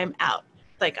 I'm out.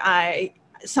 Like,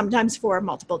 sometimes for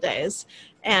multiple days,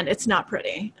 and it's not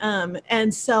pretty.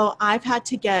 And so I've had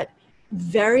to get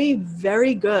very,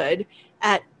 very good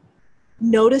at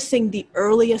noticing the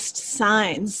earliest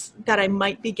signs that I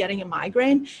might be getting a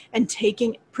migraine and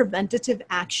taking preventative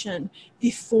action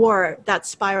before that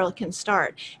spiral can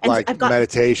start. And like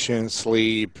meditation,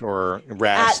 sleep, or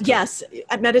rest. Yes,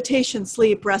 meditation,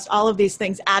 sleep, rest, all of these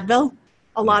things. Advil,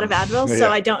 a lot of Advil.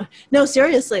 So I don't, no,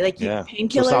 seriously, like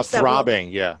painkillers. So it's not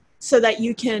throbbing, so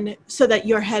that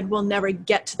your head will never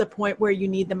get to the point where you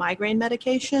need the migraine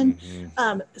medication.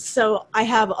 So I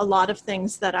have a lot of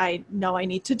things that I know I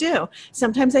need to do.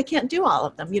 Sometimes I can't do all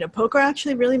of them. Poker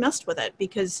actually really messed with it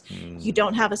because you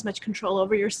don't have as much control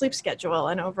over your sleep schedule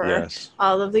and over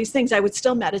all of these things. I would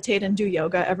still meditate and do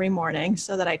yoga every morning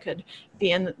so that I could be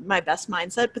in my best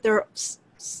mindset, but there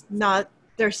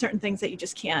are certain things that you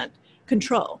just can't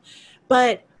control.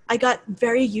 But I got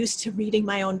very used to reading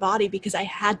my own body because I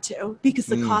had to, because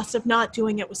the cost of not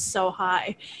doing it was so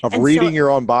high. Reading your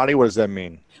own body, what does that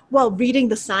mean? Well, reading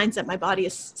the signs that my body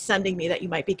is sending me that you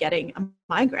might be getting a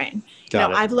migraine.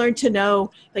 I've learned to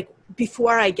know, like,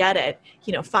 before I get it,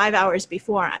 5 hours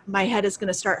before, my head is going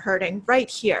to start hurting right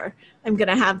here. I'm going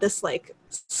to have this like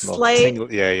slight,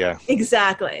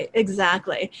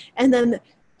 exactly. And then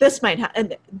this might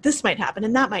happen,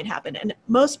 and that might happen. And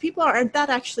most people aren't that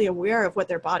actually aware of what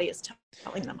their body is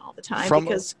telling them all the time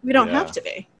because we don't have to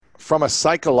be. From a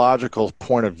psychological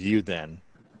point of view, then,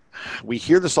 we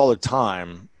hear this all the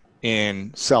time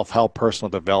in self-help,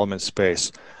 personal development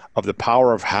space of the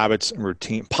power of habits and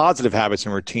routine, positive habits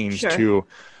and routines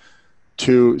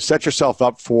to set yourself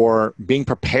up for being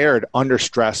prepared under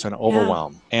stress and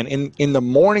overwhelm. And in the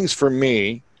mornings for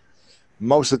me,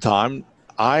 most of the time,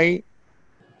 I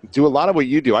do a lot of what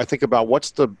you do. I think about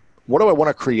what do I want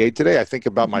to create today? I think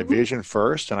about my vision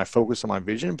first, and I focus on my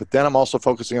vision, but then I'm also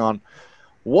focusing on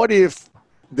what if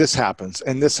this happens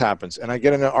and this happens, and I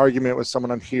get in an argument with someone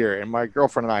on here, and my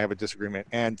girlfriend and I have a disagreement,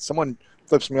 and someone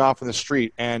flips me off in the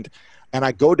street, and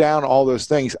I go down all those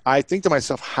things. I think to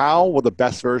myself, how will the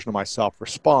best version of myself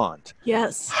respond?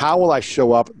 Yes. How will I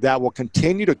show up that will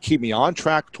continue to keep me on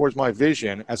track towards my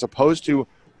vision, as opposed to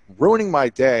ruining my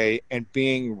day and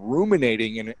being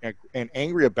ruminating and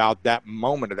angry about that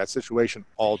moment of that situation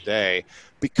all day,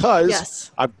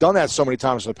 because I've done that so many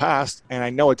times in the past and I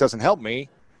know it doesn't help me.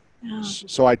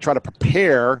 So I try to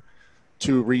prepare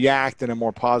to react in a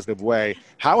more positive way.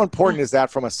 How important is that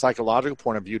from a psychological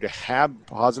point of view to have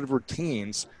positive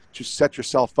routines to set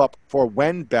yourself up for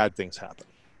when bad things happen?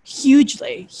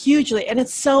 Hugely. And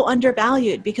it's so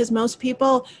undervalued because most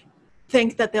people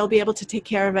think that they'll be able to take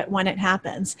care of it when it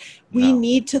happens. We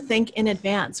need to think in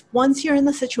advance. Once you're in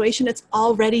the situation, it's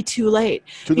already too late.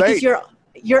 Because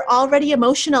you're already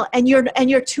emotional, and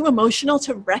you're too emotional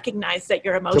to recognize that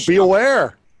you're emotional. To be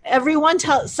aware.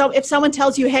 If someone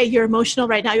tells you, hey, you're emotional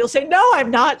right now, you'll say, no,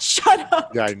 I'm not, shut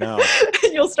up. Yeah, I know.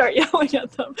 And you'll start yelling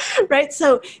at them, right?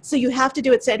 So you have to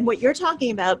do it. And what you're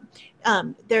talking about,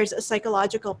 there's a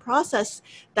psychological process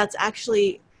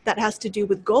that has to do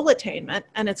with goal attainment,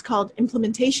 and it's called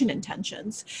implementation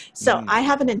intentions. So I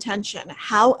have an intention.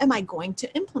 How am I going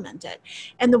to implement it?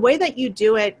 And the way that you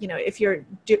do it, if you're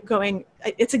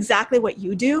it's exactly what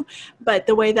you do, but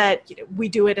the way that we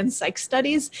do it in psych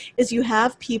studies is you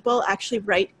have people actually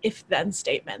write if-then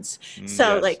statements.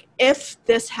 So like, if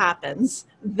this happens,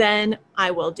 then I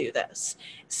will do this.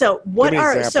 So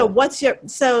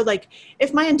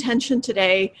if my intention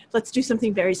today, let's do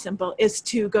something very simple, is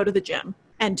to go to the gym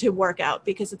and to work out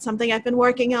because it's something I've been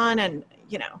working on, and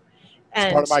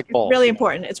and it's really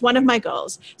important. It's one of my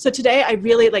goals. So today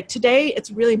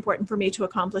it's really important for me to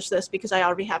accomplish this because I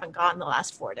already haven't gone the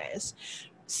last 4 days.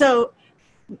 So,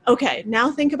 okay,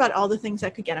 now think about all the things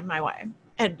that could get in my way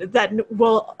and that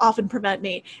will often prevent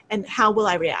me, and how will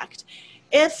I react?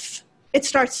 If it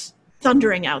starts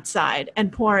thundering outside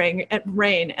and pouring and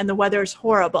rain and the weather's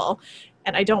horrible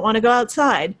and I don't want to go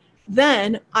outside,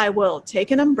 then I will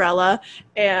take an umbrella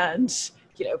and,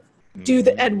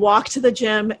 and walk to the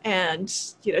gym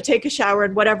and, take a shower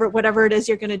and whatever it is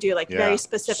you're going to do, very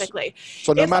specifically.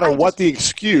 So no matter what the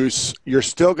excuse, you're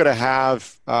still going to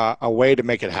have a way to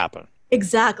make it happen.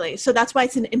 Exactly. So that's why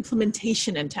it's an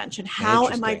implementation intention. How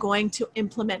am I going to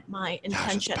implement my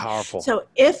intention? That's powerful. So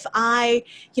if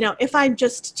I'm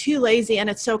just too lazy and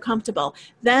it's so comfortable,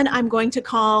 then I'm going to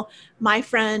call my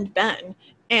friend Ben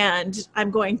and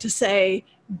I'm going to say,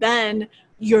 Ben,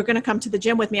 you're going to come to the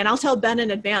gym with me. And I'll tell Ben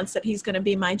in advance that he's going to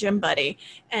be my gym buddy.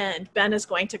 And Ben is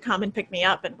going to come and pick me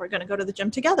up and we're going to go to the gym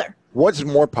together. What's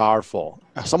more powerful?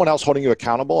 Someone else holding you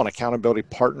accountable, an accountability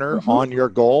partner on your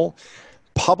goal?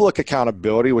 Public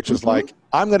accountability, which is like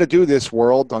I'm going to do this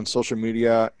world on social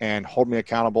media and hold me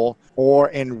accountable, or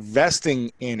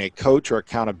investing in a coach or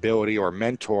accountability or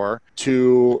mentor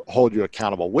to hold you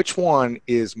accountable? Which one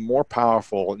is more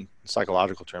powerful in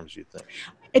psychological terms, do you think?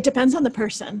 It depends on the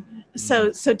person.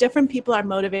 So different people are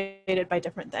motivated by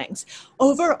different things.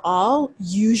 Overall,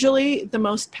 usually the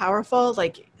most powerful,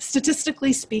 like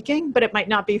statistically speaking, but it might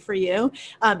not be for you,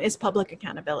 is public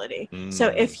accountability. So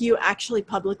if you actually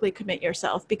publicly commit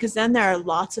yourself, because then there are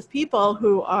lots of people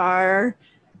who are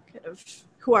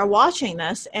watching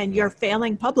this, and you're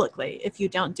failing publicly if you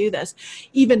don't do this.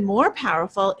 Even more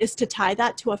powerful is to tie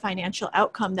that to a financial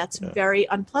outcome that's very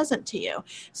unpleasant to you.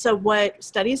 So what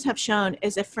studies have shown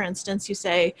is if, for instance, you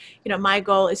say, my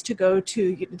goal is to go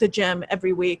to the gym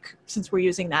every week, since we're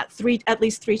using that at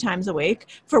least 3 times a week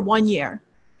for 1 year.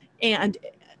 And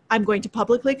I'm going to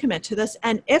publicly commit to this.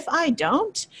 And if I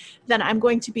don't, then I'm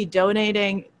going to be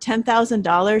donating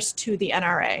 $10,000 to the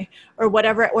NRA or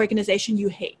whatever organization you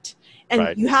hate.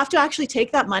 And you have to actually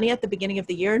take that money at the beginning of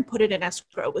the year and put it in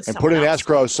escrow with someone else. And put it in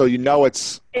escrow so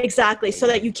it's... Exactly, so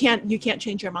that you can't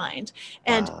change your mind.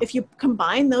 And if you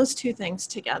combine those two things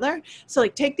together, so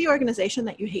like take the organization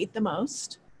that you hate the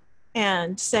most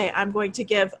and say, I'm going to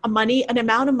give an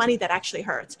amount of money that actually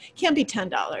hurts. It can't be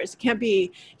 $10. It can't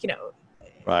be,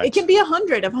 it can be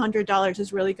 $100 if $100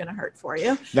 is really going to hurt for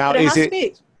you. Now, but it has to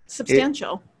be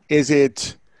substantial. Is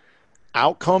it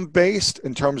outcome based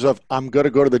in terms of I'm going to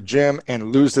go to the gym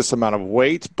and lose this amount of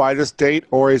weight by this date,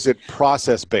 or is it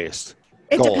process based?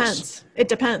 It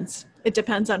depends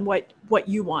on what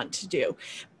you want to do.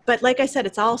 But like I said,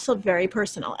 it's also very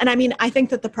personal. And I mean, I think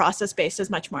that the process based is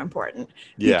much more important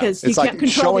because you can't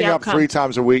control the outcome. Showing up 3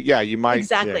 times a week. Yeah, you might.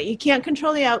 Exactly. You can't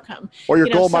control the outcome. Or your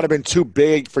goal might have been too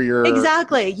big for your.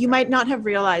 Exactly. You might not have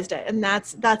realized it. And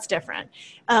that's different.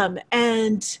 But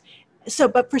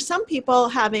for some people,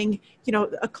 having,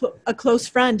 a close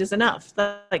friend is enough.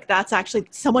 Like that's actually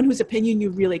someone whose opinion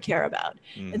you really care about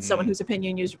and someone whose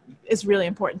opinion is really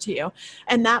important to you.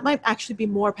 And that might actually be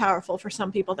more powerful for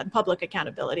some people than public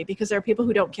accountability, because there are people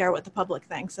who don't care what the public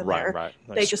thinks. And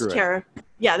they just care.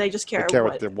 Yeah, they just care. They care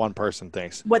what the one person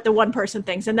thinks. What the one person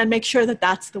thinks, and then make sure that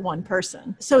that's the one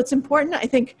person. So it's important, I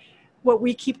think. What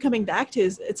we keep coming back to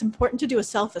is it's important to do a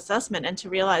self-assessment and to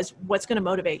realize what's going to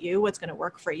motivate you, what's going to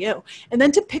work for you. And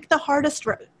then to pick the hardest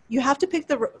road. You have to pick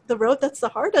the road that's the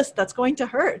hardest, that's going to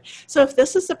hurt. So if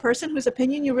this is the person whose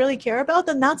opinion you really care about,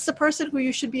 then that's the person who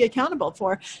you should be accountable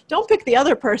for. Don't pick the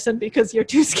other person because you're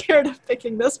too scared of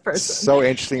picking this person. So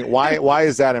interesting. Why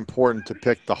is that important to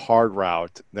pick the hard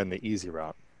route than the easy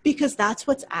route? Because that's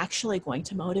what's actually going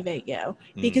to motivate you.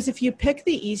 Because if you pick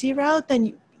the easy route,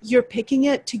 then you're picking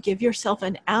it to give yourself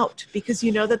an out, because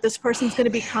you know that this person's going to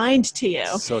be kind to you.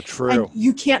 So true. And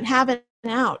you can't have an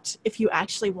out if you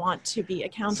actually want to be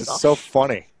accountable. This is so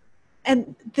funny.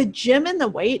 And the gym and the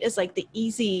weight is like the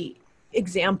easy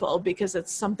example, because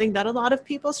it's something that a lot of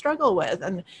people struggle with.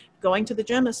 And going to the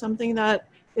gym is something that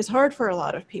is hard for a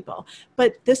lot of people.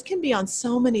 But this can be on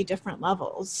so many different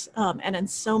levels and in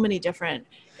so many different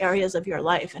areas of your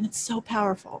life. And it's so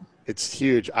powerful. It's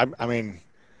huge. I mean,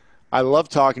 I love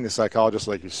talking to psychologists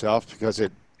like yourself because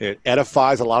it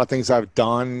edifies a lot of things I've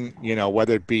done,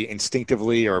 whether it be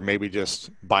instinctively or maybe just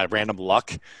by random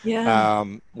luck. Yeah.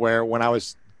 Where when I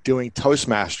was doing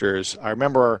Toastmasters, I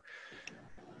remember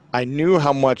I knew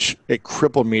how much it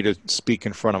crippled me to speak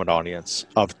in front of an audience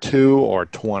of 2 or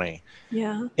 20.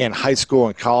 Yeah. In high school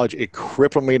and college, it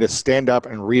crippled me to stand up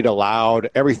and read aloud,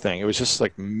 everything. It was just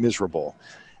like miserable.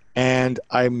 And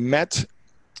I met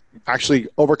actually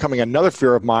overcoming another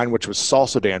fear of mine, which was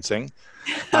salsa dancing.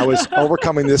 I was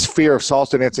overcoming this fear of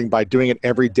salsa dancing by doing it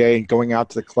every day and going out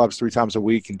to the clubs 3 times a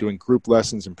week and doing group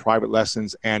lessons and private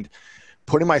lessons and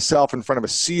putting myself in front of a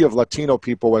sea of Latino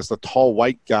people as the tall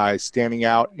white guy standing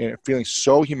out and feeling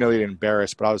so humiliated and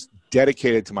embarrassed, but I was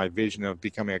dedicated to my vision of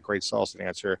becoming a great salsa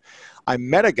dancer. I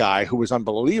met a guy who was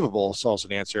unbelievable salsa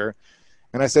dancer.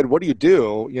 And I said, what do you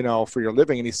do, for your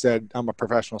living? And he said, I'm a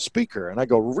professional speaker. And I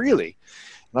go, really?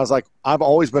 And I was like, I've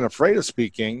always been afraid of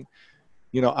speaking.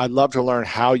 I'd love to learn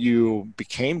how you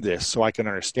became this so I can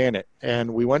understand it.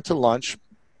 And we went to lunch,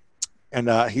 and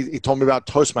he told me about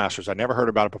Toastmasters. I never heard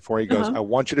about it before. He goes, I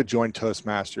want you to join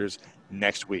Toastmasters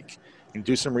next week and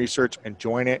do some research and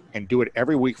join it and do it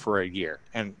every week for a year.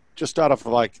 And just out of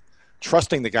like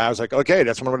trusting the guy, I was like, okay,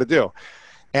 that's what I'm going to do.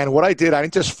 And what I did, I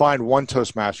didn't just find one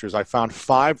Toastmasters. I found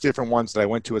 5 different ones that I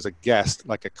went to as a guest,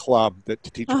 like a club to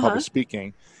teach public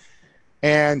speaking.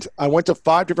 And I went to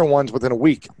 5 different ones within a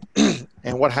week.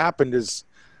 And what happened is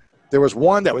there was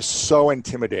one that was so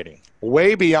intimidating.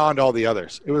 way beyond all the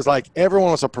others. It was like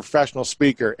everyone was a professional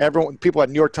speaker. People had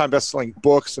New York Times best-selling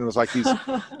books, and it was like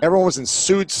everyone was in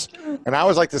suits, and I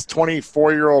was like this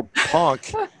 24-year-old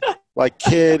punk like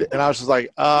kid, and I was just like,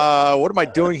 what am I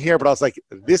doing here? But I was like,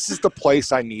 this is the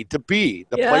place I need to be.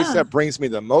 The place that brings me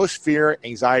the most fear,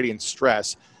 anxiety, and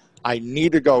stress. I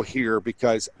need to go here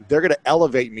because they're going to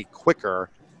elevate me quicker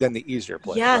than the easier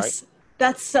place. Yes, right?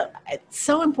 That's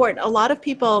so important. A lot of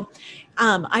people,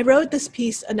 I wrote this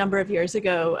piece a number of years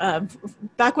ago,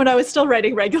 back when I was still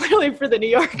writing regularly for the New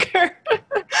Yorker.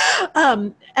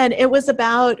 And it was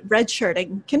about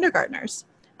redshirting kindergartners.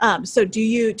 So do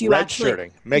you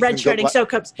actually redshirting? So it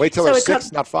comes, wait till they're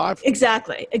 6, not 5.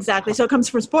 Exactly. So it comes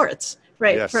from sports,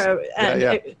 right? Yes.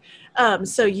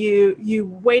 So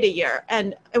you wait a year,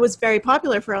 and it was very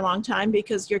popular for a long time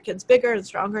because your kid's bigger and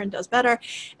stronger and does better,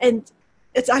 and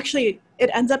it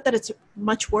ends up that it's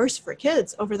much worse for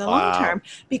kids over the long term,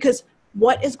 because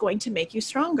what is going to make you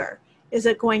stronger? Is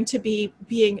it going to be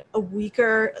being a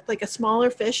weaker, like a smaller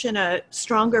fish in a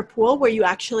stronger pool where you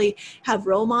actually have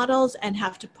role models and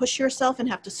have to push yourself and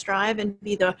have to strive and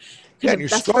be the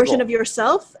best version of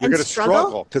yourself? You're going to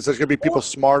struggle because there's going to be people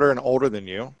smarter and older than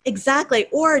you. Exactly.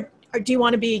 Or do you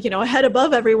want to be, ahead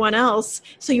above everyone else?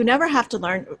 So you never have to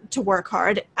learn to work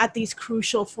hard at these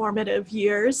crucial formative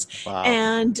years. Wow.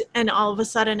 And all of a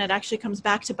sudden it actually comes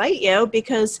back to bite you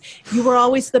because you were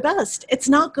always the best. It's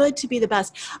not good to be the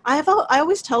best. I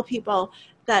always tell people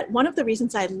that one of the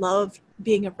reasons I love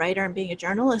being a writer and being a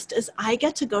journalist is I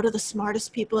get to go to the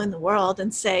smartest people in the world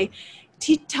and say,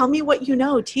 tell me what you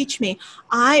know, teach me.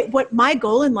 What my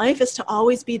goal in life is to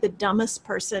always be the dumbest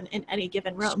person in any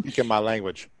given room. Speaking my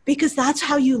language. Because that's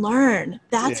how you learn.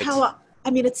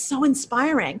 It's so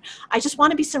inspiring. I just want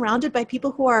to be surrounded by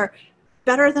people who are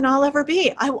better than I'll ever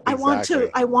be. I want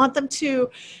them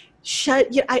to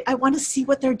I want to see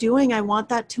what they're doing. I want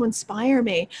that to inspire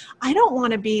me. I don't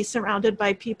want to be surrounded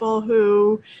by people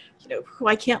who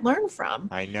I can't learn from.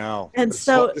 I know. And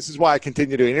this is why I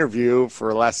continue to interview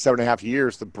for the last 7.5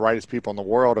 years the brightest people in the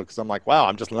world, because I'm like, wow,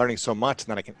 I'm just learning so much, and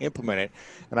then I can implement it.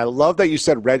 And I love that you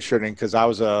said redshirting, because I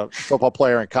was a football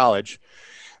player in college,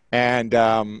 and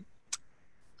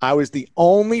I was the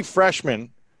only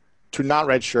freshman to not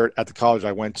redshirt at the college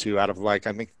I went to out of I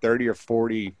think 30 or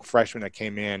 40 freshmen that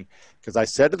came in, because I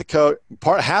said to the coach,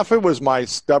 half of it was my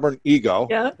stubborn ego.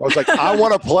 Yeah. I was like, I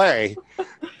want to play.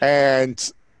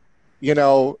 And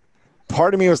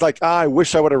part of me was like, I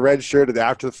wish I would have redshirted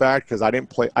after the fact because I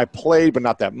didn't play. I played, but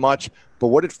not that much. But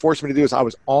what it forced me to do is I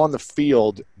was on the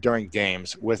field during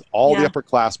games with all the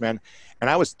upperclassmen, and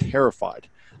I was terrified.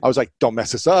 I was like, don't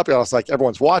mess this up. And I was like,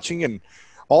 everyone's watching, and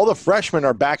all the freshmen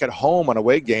are back at home on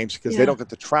away games because they don't get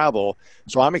to travel.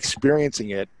 So I'm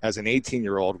experiencing it as an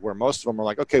 18-year-old where most of them are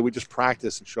like, okay, we just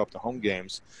practice and show up to home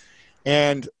games.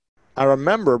 And I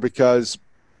remember because –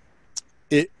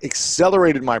 it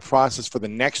accelerated my process for the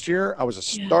next year. I was a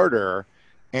starter,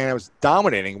 and I was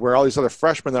dominating, where all these other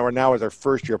freshmen that were now as their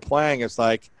first year playing, it's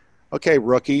like, okay,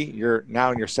 rookie, you're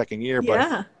now in your second year,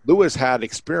 but Lewis had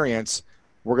experience.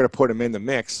 We're going to put him in the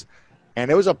mix. And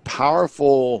it was a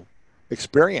powerful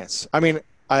experience. I mean,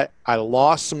 I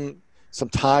lost some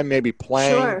time maybe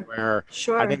playing where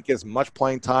I didn't get as much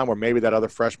playing time where maybe that other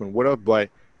freshman would have, but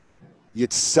it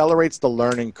accelerates the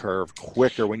learning curve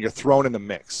quicker when you're thrown in the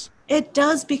mix. It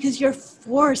does, because you're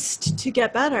forced to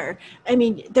get better. I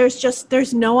mean,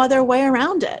 there's no other way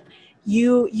around it.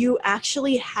 You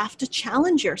actually have to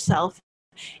challenge yourself.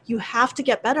 You have to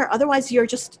get better. Otherwise, you're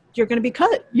going to be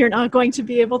cut. You're not going to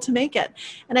be able to make it.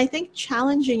 And I think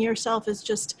challenging yourself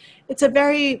is it's a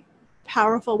very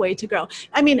powerful way to grow.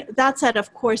 I mean, that said,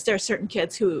 of course, there are certain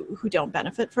kids who don't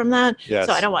benefit from that. Yes.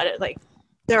 So I don't want to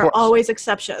there are always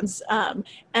exceptions.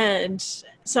 And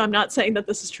so I'm not saying that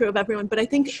this is true of everyone, but I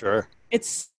think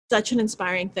it's such an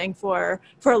inspiring thing for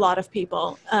a lot of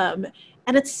people. And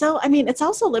it's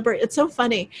also liberating. It's so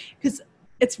funny because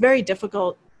it's very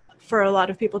difficult for a lot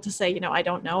of people to say, I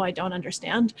don't know, I don't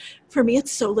understand. For me,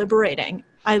 it's so liberating.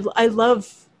 I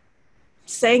love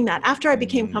saying that after I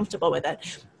became comfortable with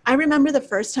it. I remember the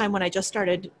first time when I just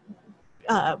started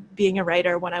being a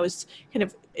writer, when I was kind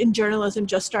of in journalism,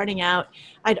 just starting out,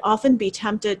 I'd often be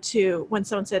tempted to, when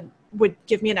someone would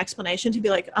give me an explanation, to be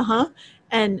like,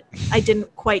 and I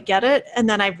didn't quite get it. And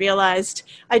then I realized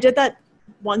I did that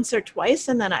once or twice,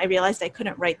 and then I realized I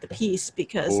couldn't write the piece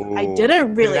because I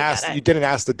didn't really get it. You didn't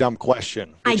ask the dumb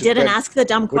question. I didn't ask the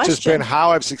dumb question. Which has been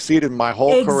how I've succeeded my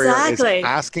whole career, is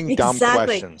asking dumb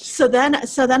questions. So then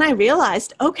I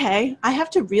realized, okay, I have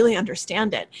to really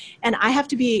understand it. And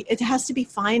it has to be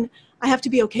fine I have to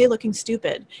be okay looking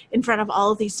stupid in front of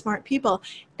all of these smart people.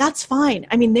 That's fine.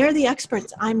 I mean, they're the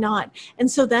experts. I'm not. And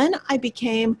so then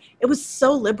it was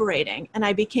so liberating. And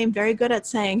I became very good at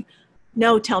saying,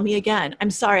 no, tell me again.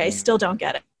 I'm sorry. I still don't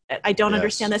get it. I don't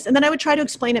understand this. And then I would try to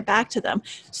explain it back to them.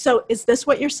 So is this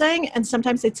what you're saying? And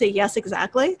sometimes they'd say, yes,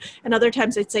 exactly. And other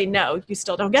times they'd say, no, you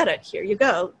still don't get it. Here you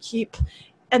go.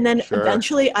 And then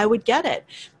eventually I would get it.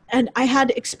 And I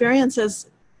had experiences,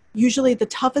 usually the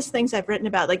toughest things I've written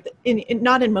about, like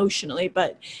not emotionally,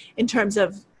 but in terms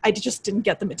of, I just didn't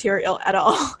get the material at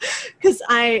all. Because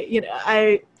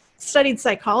I studied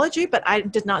psychology, but I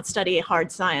did not study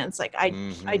hard science. Like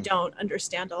I don't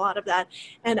understand a lot of that.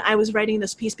 And I was writing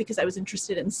this piece because I was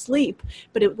interested in sleep,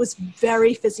 but it was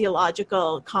very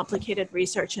physiological, complicated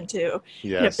research into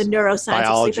the neuroscience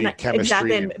biology, of sleep. chemistry.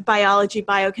 Exactly, and biology,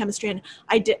 biochemistry. And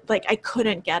I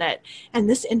couldn't get it. And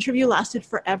this interview lasted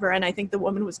forever. And I think the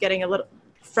woman was getting a little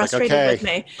frustrated with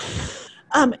me.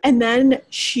 And then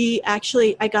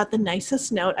I got the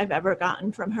nicest note I've ever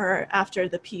gotten from her after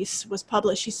the piece was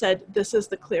published. She said, "This is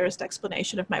the clearest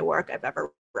explanation of my work I've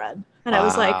ever read." And I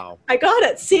was like, I got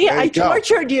it. See, I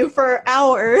tortured you for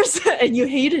hours and you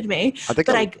hated me.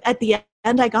 At the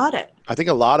end, I got it. I think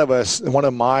a lot of us, one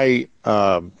of my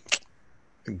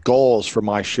goals for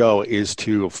my show is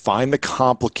to find the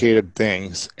complicated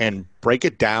things and break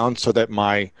it down so that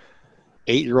my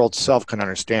 8-year-old self can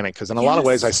understand it, because in a lot of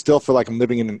ways I still feel like I'm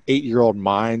living in an 8-year-old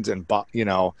mind, and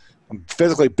I'm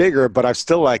physically bigger, but I'm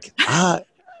still like I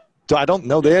don't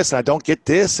know this and I don't get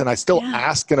this, and I still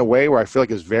ask in a way where I feel like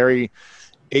it's very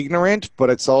ignorant, but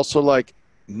it's also like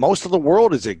most of the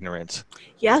world is ignorant.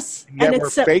 Yes, and we're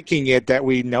faking it that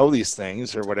we know these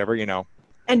things or whatever,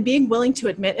 And being willing to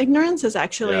admit ignorance is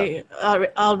actually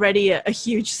already a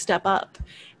huge step up.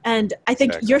 And I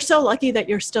think you're so lucky that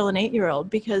you're still an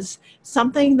 8-year-old, because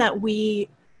something that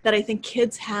I think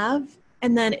kids have,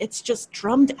 and then it's just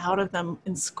drummed out of them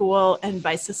in school and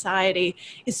by society,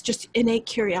 is just innate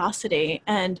curiosity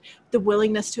and the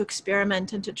willingness to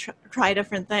experiment and to try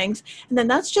different things. And then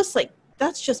that's just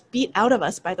beat out of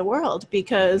us by the world,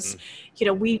 because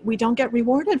we don't get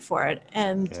rewarded for it.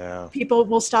 And people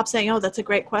will stop saying, oh, that's a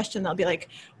great question. They'll be like,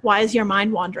 why is your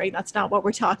mind wandering? That's not what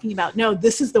we're talking about. No,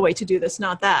 this is the way to do this,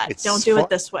 not that. Don't do it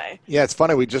this way. Yeah, it's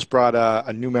funny. We just brought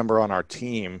a new member on our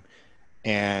team,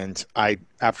 and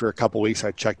after a couple of weeks,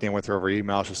 I checked in with her over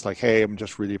email. It's just like, hey, I'm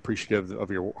just really appreciative of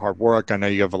your hard work. I know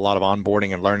you have a lot of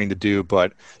onboarding and learning to do,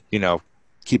 but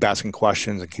keep asking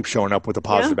questions and keep showing up with a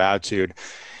positive attitude.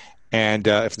 And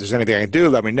if there's anything I can do,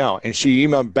 let me know. And she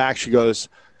emailed back. She goes,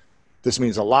 this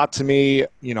means a lot to me.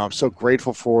 I'm so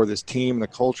grateful for this team and the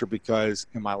culture, because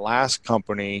in my last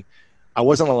company, I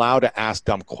wasn't allowed to ask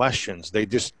dumb questions. They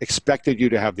just expected you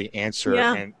to have the answer.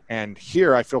 Yeah. And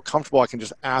here I feel comfortable. I can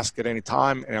just ask at any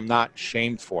time, and I'm not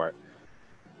shamed for it.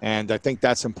 And I think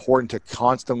that's important, to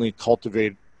constantly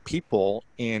cultivate people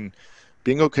in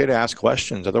being okay to ask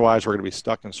questions. Otherwise, we're going to be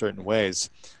stuck in certain ways.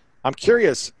 I'm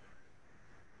curious.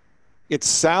 It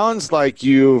sounds like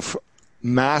you've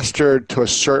mastered to a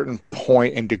certain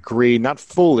point and degree, not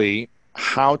fully,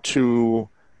 how to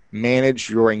manage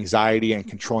your anxiety and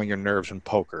controlling your nerves in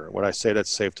poker. Would I say that's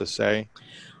safe to say?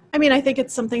 I mean, I think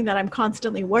it's something that I'm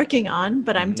constantly working on,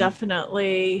 but I've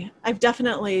definitely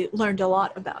learned a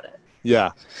lot about it.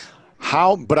 Yeah.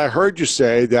 But I heard you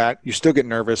say that you still get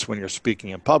nervous when you're speaking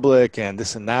in public and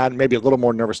this and that, maybe a little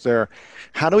more nervous there.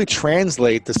 How do we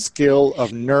translate the skill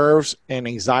of nerves and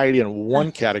anxiety in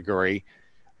one category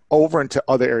over into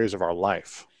other areas of our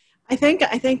life? I think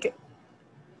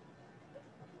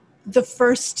the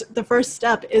first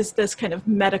step is this kind of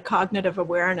metacognitive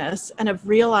awareness, and of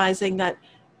realizing that,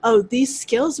 oh, these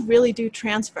skills really do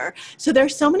transfer. So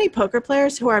there's so many poker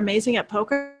players who are amazing at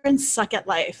poker and suck at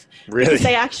life. Really? Because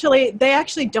they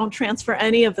actually don't transfer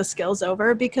any of the skills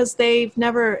over, because they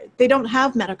don't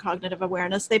have metacognitive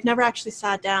awareness. They've never actually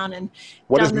sat down and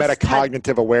What does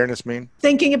metacognitive awareness mean?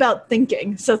 Thinking about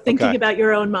thinking. So thinking about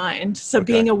your own mind. So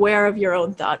being aware of your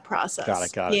own thought process.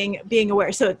 Got it. Being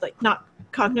aware. So it's like not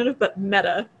cognitive, but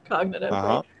metacognitive.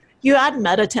 Right? You add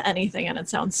meta to anything and it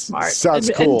sounds smart. Sounds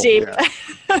cool. And deep.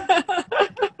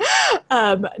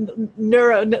 Yeah.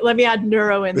 Let me add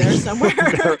neuro in there somewhere.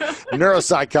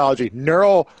 Neuropsychology,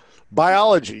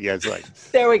 neurobiology. Yeah, it's like.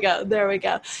 There we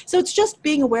go. So it's just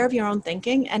being aware of your own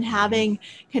thinking and having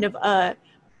kind of a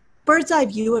bird's eye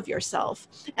view of yourself.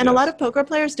 And a lot of poker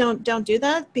players don't do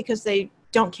that because they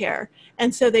don't care.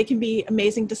 And so they can be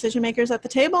amazing decision makers at the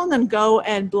table and then go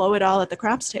and blow it all at the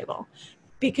craps table,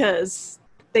 because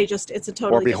it's a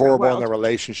totally or be different horrible world. in their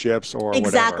relationships or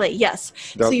exactly whatever. Yes.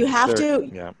 So you have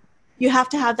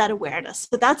to have that awareness.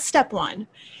 So that's step one,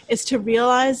 is to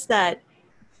realize that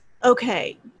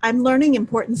okay, I'm learning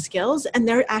important skills and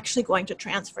they're actually going to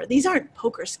transfer. These aren't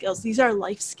poker skills. These are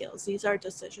life skills. These are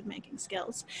decision-making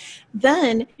skills.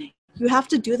 Then you have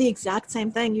to do the exact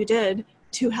same thing you did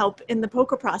to help in the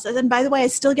poker process. And by the way, I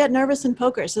still get nervous in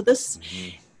poker. So this,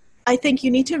 I think you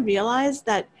need to realize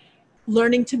that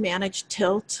learning to manage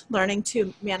tilt, learning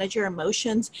to manage your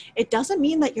emotions, it doesn't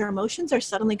mean that your emotions are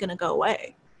suddenly going to go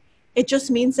away. It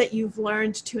just means that you've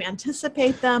learned to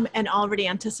anticipate them and already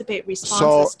anticipate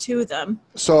responses to them.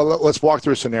 So let's walk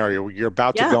through a scenario. You're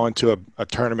about to go into a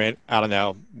tournament. I don't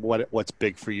know what's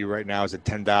big for you right now. Is it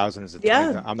 10,000? Is it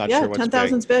 20,000? I'm not sure what's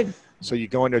 10,000's big. So you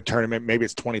go into a tournament. Maybe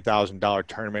it's $20,000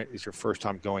 tournament. It's your first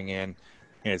time going in,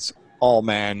 and it's all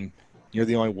men. You're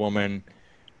the only woman.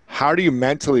 How do you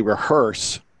mentally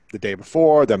rehearse the day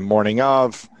before, the morning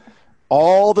of,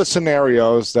 all the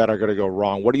scenarios that are going to go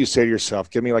wrong? What do you say to yourself?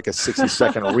 Give me like a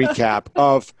 60-second recap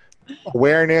of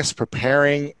awareness,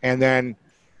 preparing, and then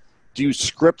do you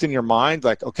script in your mind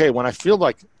like, okay, when I feel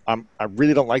like I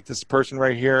really don't like this person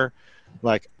right here,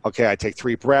 like, okay, I take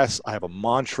 3 breaths, I have a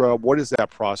mantra. What is that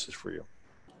process for you?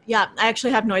 Yeah, I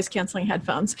actually have noise-canceling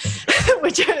headphones,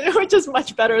 which is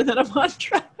much better than a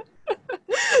mantra.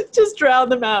 Just drown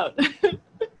them out.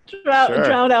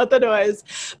 Drown out the noise.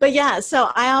 But yeah,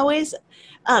 so I always,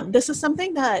 this is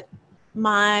something that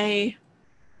my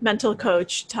mental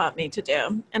coach taught me to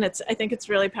do. And I think it's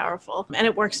really powerful. And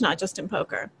it works not just in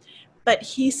poker. But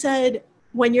he said,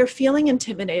 when you're feeling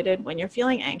intimidated, when you're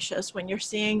feeling anxious, when you're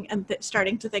seeing and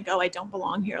starting to think, oh, I don't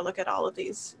belong here. Look at all of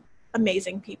these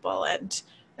amazing people and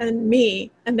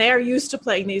me, and they are used to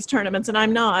playing these tournaments and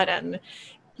I'm not. And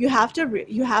you have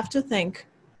to think,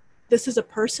 this is a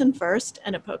person first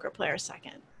and a poker player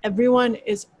second. Everyone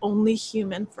is only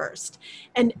human first.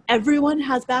 And everyone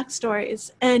has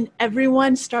backstories and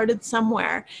everyone started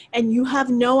somewhere. And you have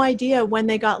no idea when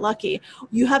they got lucky.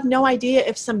 You have no idea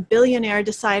if some billionaire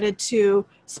decided to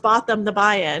spot them the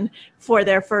buy-in for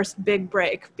their first big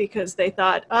break because they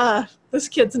thought, this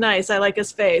kid's nice. I like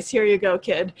his face. Here you go,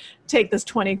 kid. Take this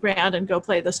 20 grand and go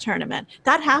play this tournament.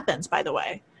 That happens, by the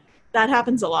way. That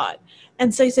happens a lot.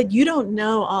 And so he said, you don't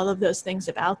know all of those things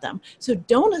about them. So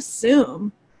don't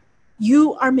assume.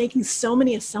 You are making so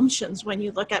many assumptions when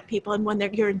you look at people and when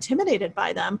you're intimidated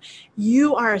by them.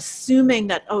 You are assuming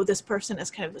that, oh, this person is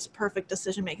kind of this perfect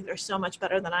decision maker. They're so much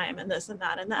better than I am in this and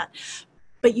that and that.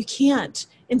 But you can't.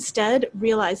 Instead,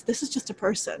 realize this is just a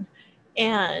person.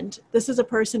 And this is a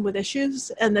person with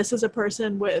issues, and this is a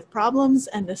person with problems,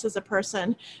 and this is a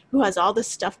person who has all this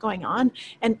stuff going on.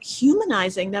 And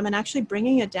humanizing them and actually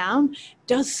bringing it down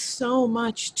does so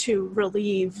much to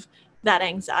relieve that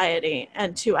anxiety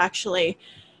and to actually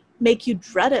make you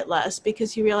dread it less,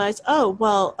 because you realize, oh,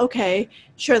 well, okay,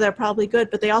 sure, they're probably good,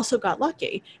 but they also got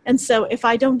lucky. And so if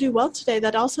I don't do well today,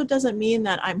 that also doesn't mean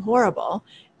that I'm horrible.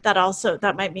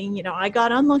 That might mean, I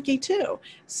got unlucky too.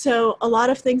 So a lot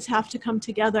of things have to come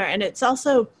together, and it's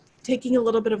also taking a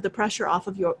little bit of the pressure off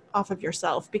of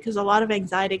yourself, because a lot of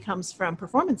anxiety comes from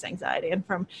performance anxiety and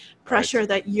from pressure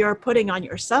that you're putting on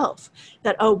yourself,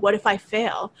 that, oh, what if I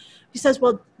fail? He says,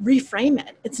 well, reframe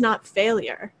it. It's not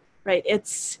failure, right?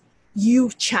 It's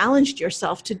you've challenged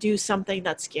yourself to do something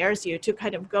that scares you, to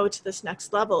kind of go to this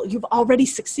next level. You've already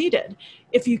succeeded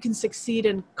if you can succeed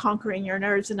in conquering your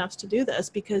nerves enough to do this,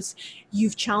 because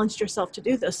you've challenged yourself to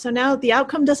do this. So now the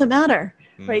outcome doesn't matter,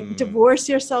 right? Divorce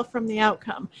yourself from the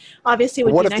outcome. Obviously, it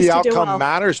would be nice to do well. What if the outcome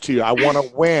matters to you? I want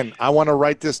to win. I want to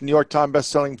write this New York Times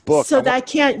best-selling book. So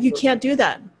you can't do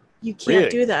that. You can't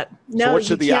do that. No,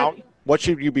 so what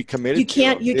should you be committed to?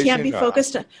 You can't be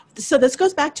focused. So this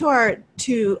goes back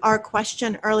to our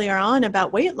question earlier on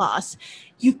about weight loss.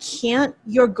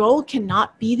 Your goal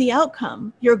cannot be the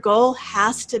outcome. Your goal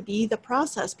has to be the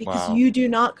process, because you do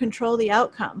not control the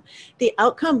outcome. The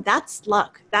outcome, that's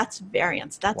luck, that's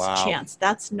variance, that's chance,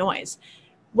 that's noise.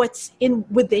 What's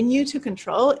within you to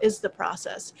control is the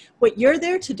process. What you're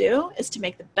there to do is to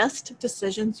make the best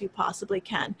decisions you possibly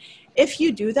can. If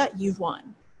you do that, you've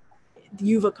won.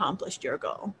 You've accomplished your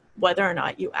goal, whether or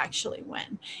not you actually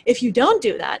win. If you don't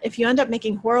do that, if you end up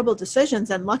making horrible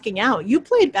decisions and lucking out, you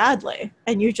played badly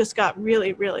and you just got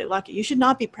really, really lucky. You should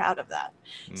not be proud of that.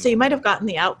 So you might have gotten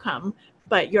the outcome,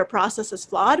 but your process is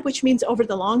flawed, which means over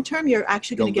the long term, you're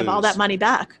actually going to give all that money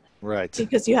back. Right.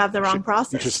 Because you have the wrong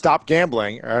process. You should stop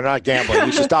gambling, or not gambling.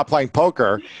 You should stop playing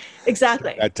poker.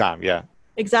 Exactly. At that time, yeah.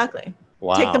 Exactly.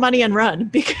 Wow. Take the money and run,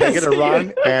 because take it and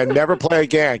run and never play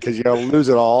again, because you'll lose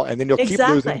it all, and then you'll keep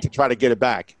losing to try to get it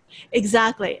back.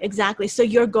 Exactly. So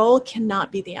your goal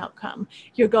cannot be the outcome.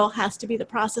 Your goal has to be the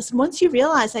process. And once you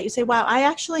realize that, you say, wow,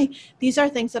 these are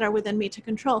things that are within me to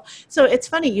control. So it's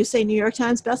funny, you say New York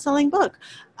Times bestselling book.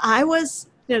 I was,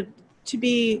 to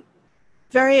be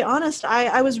very honest,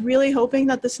 I was really hoping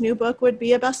that this new book would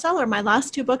be a bestseller. My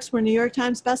last two books were New York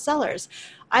Times bestsellers.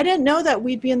 I didn't know that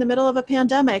we'd be in the middle of a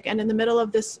pandemic and in the middle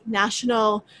of this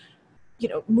national,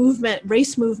 movement,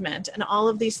 race movement, and all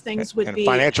of these things would be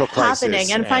financial happening,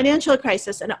 crisis, and financial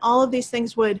crisis, and all of these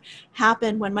things would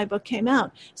happen when my book came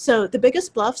out. So The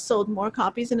Biggest Bluff sold more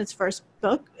copies in its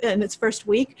first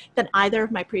week than either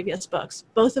of my previous books.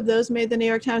 Both of those made the New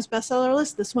York Times bestseller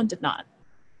list. This one did not.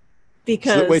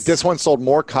 Because wait, this one sold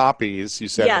more copies, you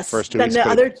said, in the first 2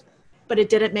 weeks? But it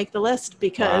didn't make the list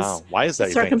because wow. Why is that,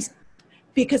 you think?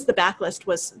 Because the backlist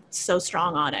was so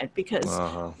strong on it, because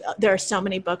there are so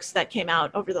many books that came out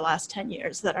over the last 10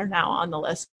 years that are now on the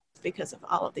list because of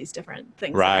all of these different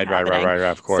things. Right,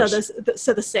 of course.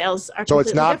 So the sales are so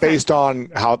it's not different. based on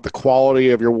how the quality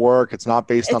of your work. It's not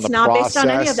based on the process. It's not based on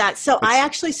any of that. So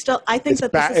I think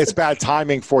that it's bad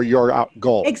timing for your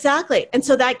goal. Exactly. And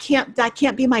so that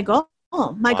can't be my goal.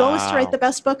 My goal is to write the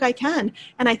best book I can.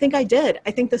 And I think I did.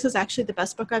 I think this is actually the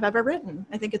best book I've ever written.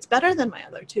 I think it's better than my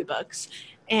other two books.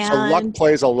 And so luck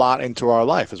plays a lot into our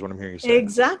life, is what I'm hearing you say.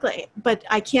 Exactly. But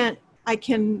I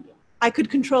could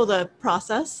control the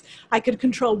process. I could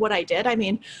control what I did. I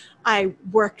mean, I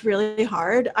worked really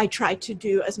hard. I tried to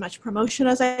do as much promotion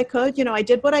as I could. I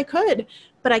did what I could,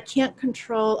 but I can't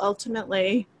control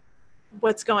ultimately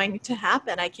what's going to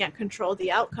happen. I can't control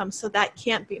the outcome. So that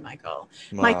can't be my goal.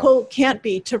 Wow. My goal can't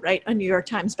be to write a New York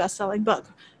Times bestselling book.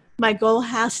 My goal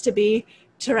has to be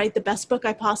to write the best book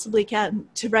I possibly can,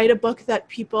 to write a book that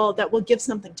will give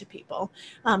something to people.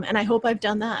 And I hope I've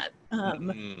done that.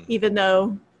 Even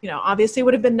though, obviously it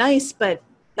would have been nice, but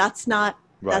that's not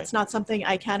something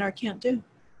I can or can't do.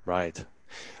 Right.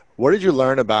 What did you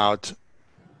learn about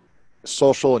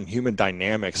social and human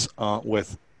dynamics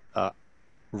with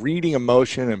reading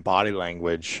emotion and body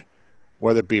language,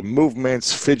 whether it be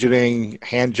movements, fidgeting,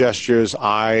 hand gestures,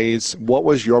 eyes? What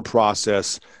was your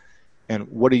process, and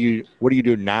what do you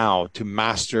do now to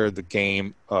master the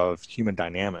game of human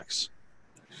dynamics?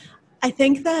 I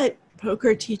think that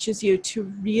poker teaches you to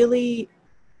really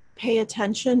pay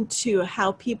attention to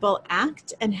how people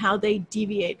act and how they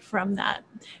deviate from that.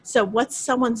 So what's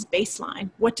someone's baseline?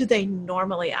 What do they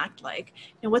normally act like?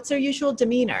 And what's their usual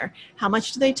demeanor? How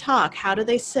much do they talk? How do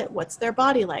they sit? What's their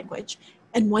body language?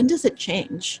 And when does it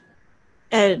change?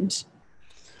 And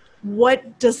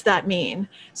what does that mean?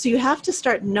 So you have to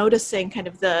start noticing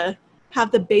have the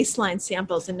baseline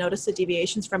samples and notice the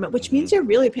deviations from it, which means you're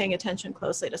really paying attention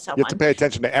closely to someone. You have to pay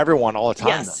attention to everyone all the time.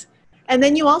 Yes. And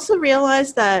then you also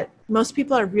realize that most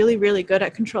people are really, really good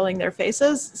at controlling their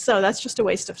faces. So that's just a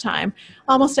waste of time.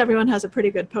 Almost everyone has a pretty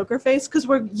good poker face because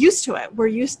we're used to it. We're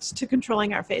used to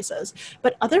controlling our faces.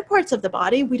 But other parts of the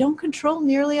body, we don't control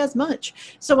nearly as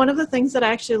much. So one of the things that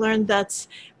I actually learned that's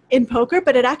in poker,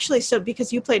 but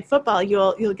because you played football,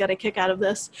 you'll get a kick out of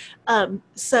this.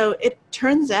 So it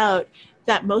turns out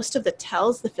that most of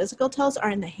the physical tells are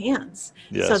in the hands.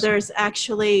 Yes. So there's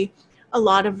actually a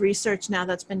lot of research now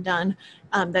that's been done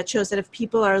that shows that if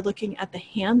people are looking at the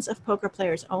hands of poker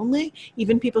players only,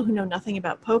 even people who know nothing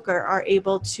about poker are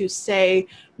able to say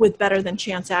with better than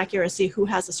chance accuracy who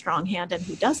has a strong hand and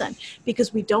who doesn't,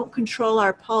 because we don't control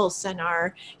our pulse and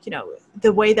our,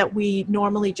 the way that we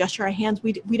normally gesture our hands.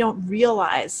 We don't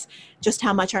realize just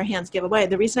how much our hands give away.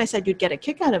 The reason I said you'd get a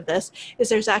kick out of this is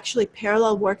there's actually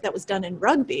parallel work that was done in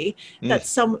rugby that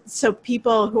so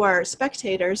people who are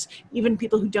spectators, even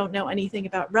people who don't know anything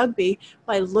about rugby,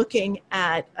 by looking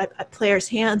at a player's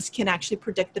hands can actually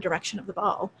predict the direction of the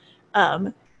ball.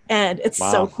 And it's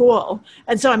so cool.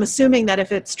 And so I'm assuming that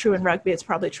if it's true in rugby, it's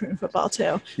probably true in football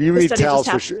too. You read tells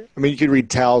for sure. I mean, you could read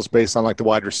tells based on like the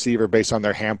wide receiver, based on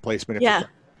their hand placement. If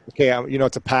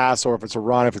it's a pass, or if it's a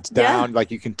run, if it's down,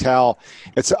 like you can tell.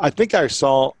 I think I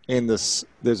saw in this,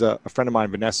 there's a friend of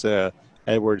mine, Vanessa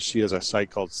Edwards, she has a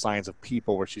site called Science of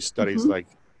People where she studies like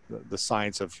the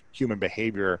science of human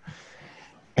behavior.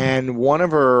 And one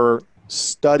of her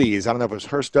studies, I don't know if it was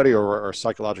her study or a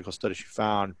psychological study she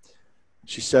found,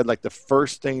 she said like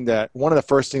one of the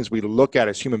first things we look at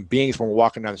as human beings when we're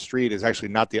walking down the street is actually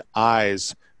not the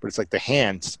eyes, but it's like the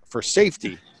hands for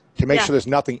safety, to make sure there's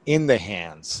nothing in the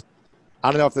hands.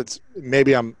 I don't know if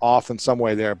maybe I'm off in some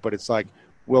way there, but it's like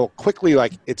we'll quickly,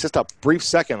 like it's just a brief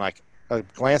second, like a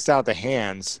glance down at the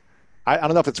hands. I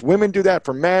don't know if it's women do that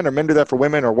for men or men do that for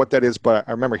women or what that is, but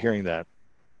I remember hearing that.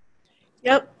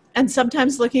 Yep. And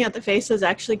sometimes looking at the faces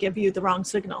actually give you the wrong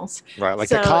signals. Right, like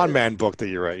the Con Man book that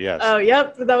you read, yes. Oh,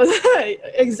 yep, that was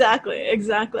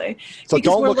exactly. So because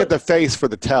don't look at the face for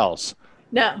the tells.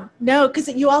 No, because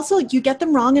you get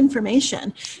them wrong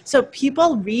information. So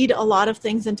people read a lot of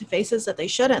things into faces that they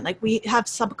shouldn't. Like we have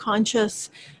subconscious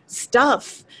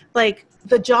stuff. Like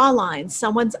the jawline,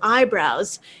 someone's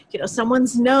eyebrows,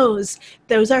 someone's nose.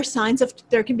 Those are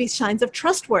there can be signs of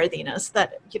trustworthiness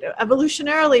that,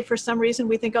 evolutionarily, for some reason,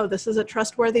 we think, oh, this is a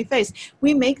trustworthy face.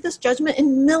 We make this judgment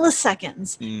in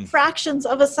milliseconds, fractions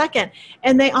of a second,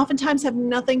 and they oftentimes have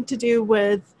nothing to do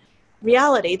with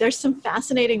reality. There's some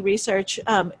fascinating research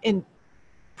in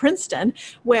Princeton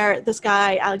where this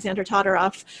guy, Alexander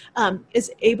Todorov,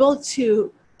 is able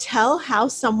to tell how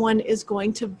someone is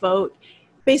going to vote,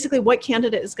 basically what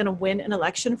candidate is going to win an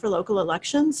election for local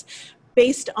elections,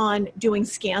 based on doing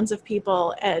scans of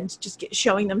people and just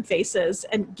showing them faces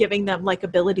and giving them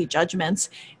likability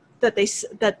judgments that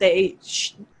they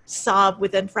saw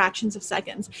within fractions of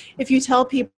seconds. If you tell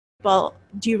people,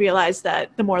 do you realize that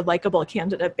the more likable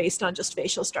candidate based on just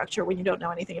facial structure, when you don't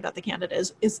know anything about the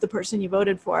candidate, is the person you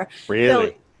voted for?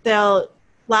 Really? They'll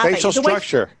laugh facial at you.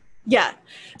 Structure. Yeah.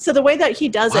 So the way that he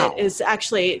does it is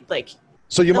actually like, it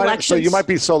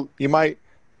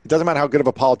doesn't matter how good of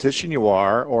a politician you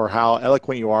are or how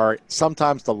eloquent you are.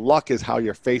 Sometimes the luck is how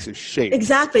your face is shaped.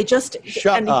 Exactly.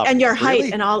 And your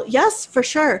height and all. Yes, for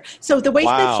sure. So the way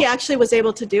that he actually was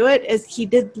able to do it is he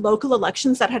did local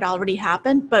elections that had already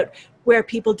happened, but where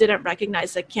people didn't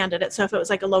recognize the candidate. So if it was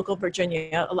like a local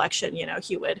Virginia election,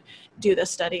 he would do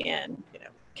this study in,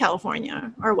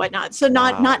 California or whatnot. So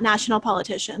not national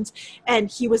politicians. And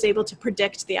he was able to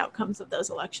predict the outcomes of those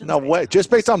elections. No way. Just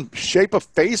based on shape of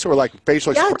face or like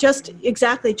facial expression? Just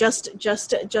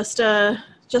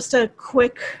a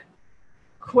quick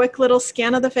little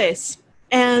scan of the face.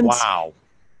 And wow.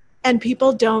 And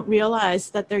people don't realize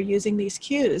that they're using these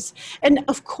cues. And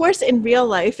of course, in real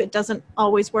life, it doesn't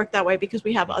always work that way because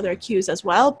we have other cues as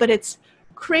well, but it's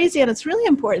crazy, and it's really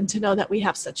important to know that we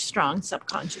have such strong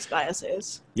subconscious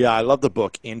biases. Yeah, I love the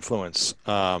book Influence.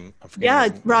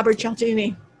 Robert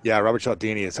Cialdini. Yeah, Robert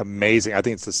Cialdini. It's amazing. I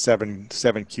think it's the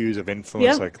seven cues of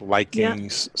influence, like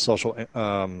likings, social.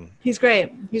 He's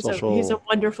great. He's a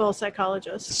wonderful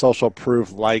psychologist. Social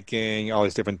proof, liking, all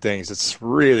these different things. It's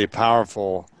really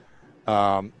powerful,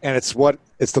 and it's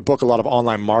the book a lot of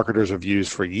online marketers have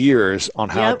used for years on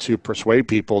how to persuade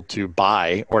people to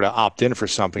buy or to opt in for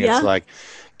something. It's like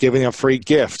giving a free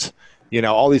gift.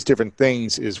 All these different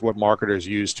things is what marketers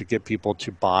use to get people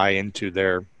to buy into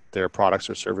their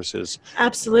products or services.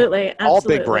 Absolutely. All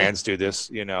big brands do this,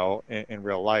 in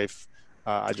real life.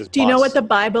 Do you know what the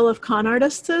Bible of con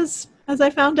artists is, as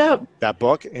I found out? That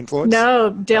book, Influence?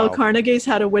 No, Dale Carnegie's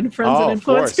How to Win Friends and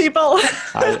Influence People.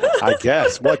 I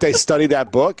guess. What, they study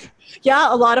that book?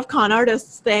 Yeah, a lot of con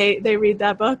artists, they read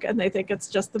that book and they think it's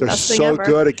just the best thing ever. They're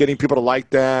so good at getting people to like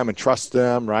them and trust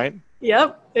them, right?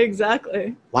 Yep,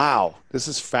 exactly. Wow, this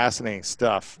is fascinating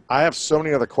stuff. I have so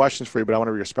many other questions for you, but I want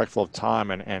to be respectful of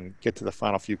time and get to the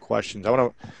final few questions.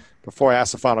 Before I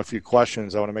ask the final few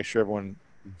questions, I want to make sure everyone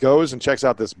goes and checks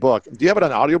out this book. Do you have it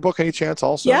on audiobook any chance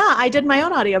also? Yeah, I did my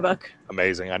own audiobook.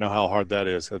 Amazing. I know how hard that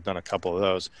is. I've done a couple of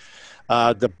those.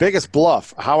 The Biggest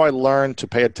Bluff, How I Learned to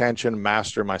Pay Attention,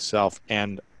 Master Myself,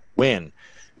 and Win.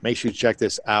 Make sure you check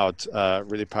this out.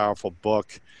 Really powerful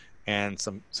book and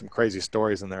some crazy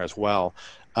stories in there as well.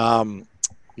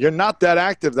 You're not that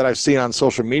active that I've seen on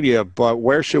social media, but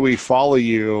where should we follow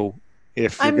you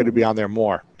if you're going to be on there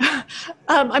more?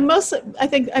 I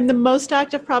think I'm the most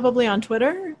active probably on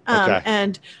Twitter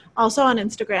and also on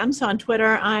Instagram. So on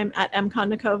Twitter, I'm at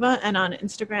Konnikova, and on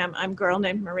Instagram, I'm Girl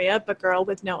Named Maria, but girl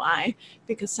with no I,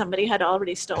 because somebody had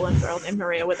already stolen Girl Named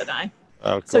Maria with an I.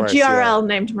 Of so course, GRL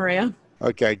Named Maria.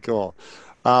 Okay, cool.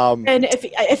 And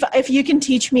if you can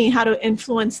teach me how to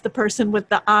influence the person with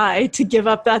the I to give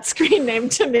up that screen name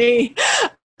to me,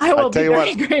 I will be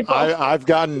very grateful. I've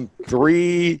gotten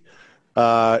 3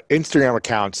 Instagram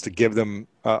accounts to give them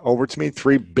over to me,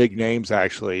 3 big names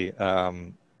actually,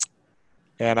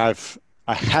 and I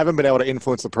haven't been able to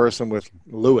influence the person with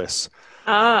Lewis.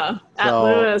 At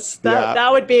Lewis,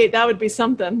 that would be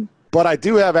something. But I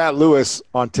do have at Lewis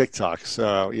on TikTok,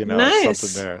 so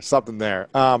nice. something there.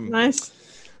 Nice.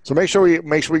 So make sure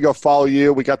we go follow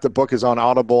you. We got the book is on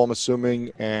Audible, I'm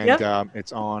assuming, and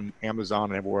it's on Amazon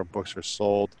and everywhere books are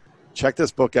sold. Check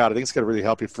this book out. I think it's going to really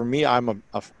help you. For me, I'm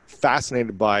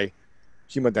fascinated by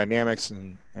human dynamics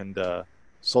and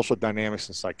social dynamics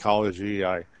and psychology.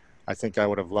 I think I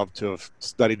would have loved to have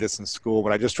studied this in school,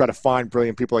 but I just try to find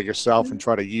brilliant people like yourself and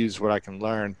try to use what I can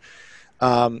learn.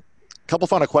 Couple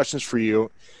final questions for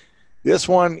you. This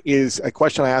one is a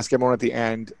question I ask everyone at the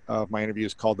end of my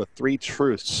interviews called the 3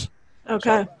 truths.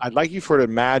 Okay. So I'd like you to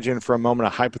imagine for a moment a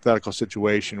hypothetical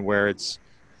situation where it's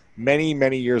many,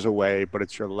 many years away, but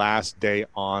it's your last day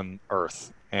on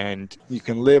Earth. And you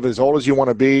can live as old as you want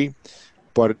to be,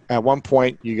 but at one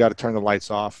point you got to turn the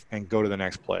lights off and go to the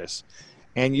next place.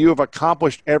 and you have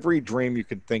accomplished every dream you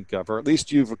can think of, or at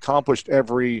least you've accomplished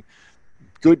every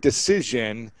good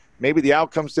decision. Maybe the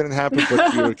outcomes didn't happen,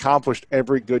 but you accomplished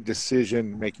every good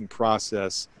decision-making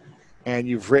process. And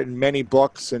you've written many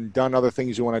books and done other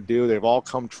things you want to do. They've all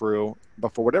come true.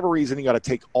 But for whatever reason, you got to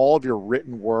take all of your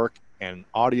written work and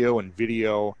audio and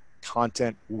video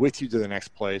content with you to the next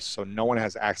place so no one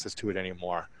has access to it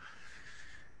anymore.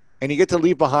 And you get to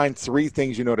leave behind 3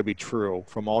 things you know to be true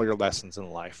from all your lessons in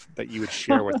life that you would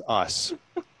share with us.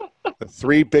 The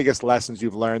 3 biggest lessons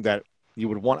you've learned that you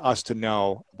would want us to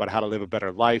know about how to live a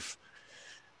better life.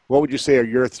 What would you say are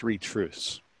your 3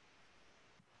 truths?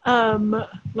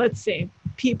 Let's see.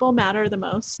 People matter the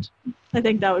most. I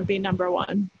think that would be number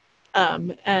 1.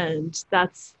 And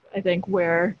that's, I think,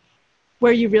 where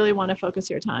you really want to focus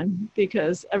your time,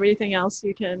 because everything else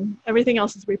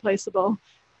is replaceable.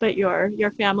 But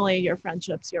your family, your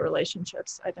friendships, your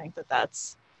relationships, I think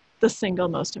that's the single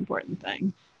most important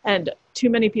thing. And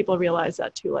too many people realize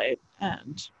that too late,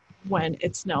 and when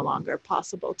it's no longer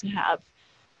possible to have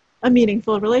a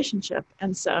meaningful relationship.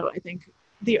 And so I think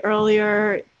the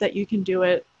earlier that you can do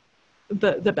it,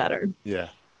 the better. Yeah.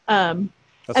 So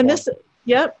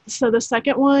the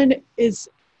second one is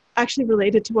actually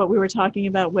related to what we were talking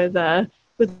about with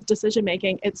decision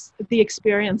making. It's the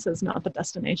experiences, not the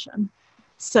destination.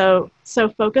 So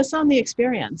focus on the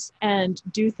experience and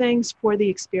do things for the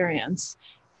experience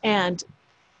and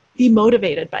be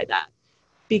motivated by that,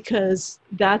 because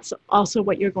that's also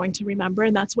what you're going to remember,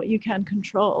 and that's what you can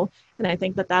control. And I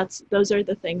think those are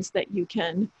the things that you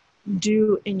can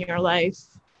do in your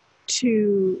life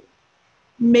to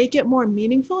make it more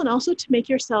meaningful and also to make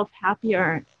yourself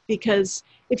happier. Because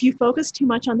if you focus too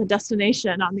much on the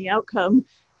destination, on the outcome,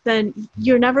 then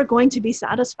you're never going to be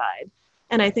satisfied.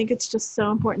 And I think it's just so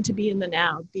important to be in the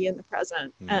now, be in the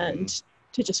present, and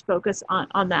to just focus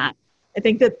on that. I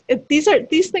think that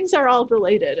these things are all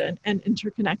related and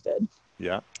interconnected.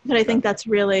 Yeah. But I think that's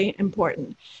really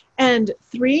important. And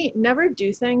 3, never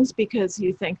do things because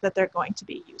you think that they're going to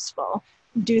be useful.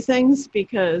 Do things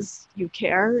because you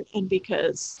care and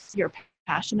because you're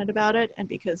passionate about it and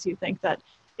because you think that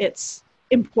it's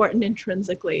important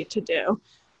intrinsically to do.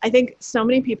 I think so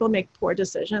many people make poor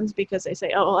decisions because they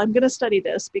say, oh, well, I'm going to study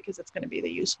this because it's going to be the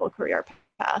useful career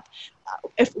path.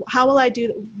 How will I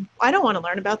do? I don't want to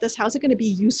learn about this. How's it going to be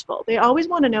useful? They always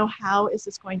want to know, how is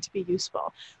this going to be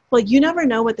useful? Well, you never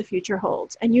know what the future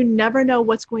holds, and you never know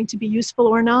what's going to be useful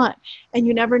or not. And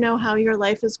you never know how your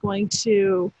life is going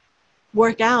to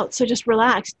work out. So just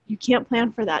relax. You can't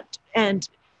plan for that. And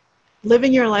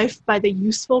living your life by the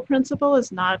useful principle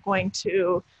is not going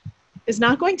to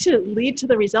lead to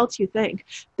the results you think.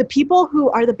 The people who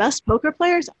are the best poker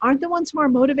players aren't the ones who are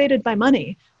motivated by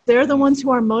money. They're the ones who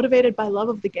are motivated by love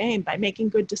of the game, by making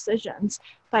good decisions,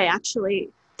 by actually,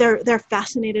 they're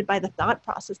fascinated by the thought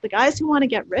process. The guys who want to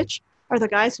get rich are the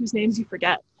guys whose names you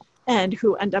forget and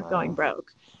who end up going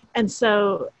broke. And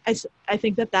so I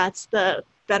think that that's the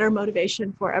better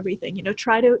motivation for everything.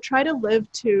 Try to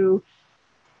live to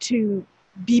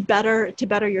be better, to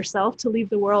better yourself, to leave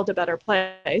the world a better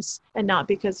place, and not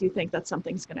because you think that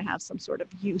something's going to have some sort of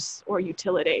use or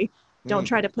utility. Don't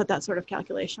try to put that sort of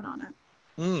calculation on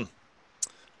it.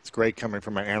 It's great coming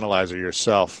from an analyzer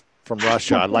yourself from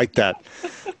Russia. I like that.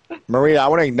 Maria, I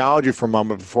want to acknowledge you for a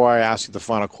moment before I ask you the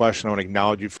final question. I want to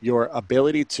acknowledge you for your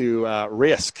ability to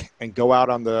risk and go out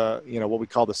on the, what we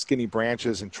call the skinny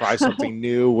branches and try something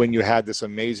new when you had this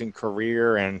amazing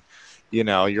career and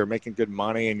you're making good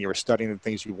money and you were studying the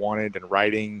things you wanted and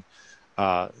writing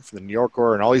for the New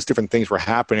Yorker and all these different things were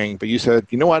happening. But you said,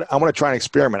 you know what, I want to try an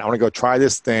experiment. I want to go try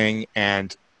this thing,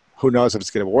 and who knows if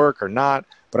it's going to work or not,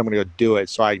 but I'm going to go do it.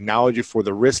 So I acknowledge you for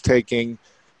the risk-taking,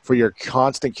 for your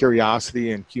constant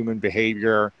curiosity in human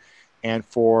behavior, and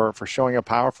for showing up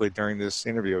powerfully during this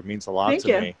interview. It means a lot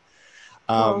to me.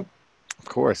 Of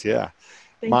course, yeah.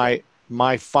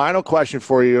 My final question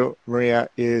for you, Maria,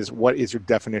 is what is your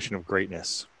definition of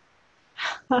greatness?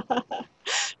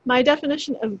 My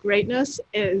definition of greatness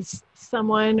is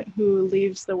someone who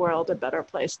leaves the world a better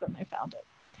place than they found it,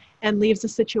 and leaves the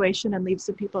situation and leaves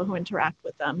the people who interact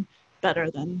with them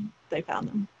better than they found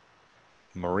them.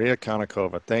 Maria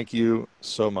Konnikova, thank you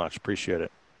so much. Appreciate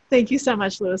it. Thank you so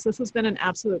much, Louis. This has been an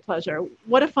absolute pleasure.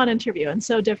 What a fun interview, and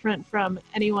so different from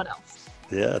anyone else.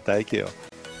 Yeah, thank you.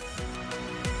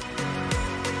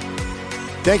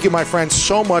 Thank you, my friends,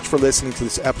 so much for listening to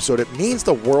this episode. It means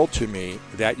the world to me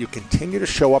that you continue to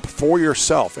show up for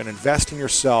yourself and invest in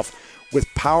yourself with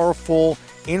powerful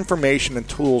information and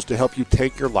tools to help you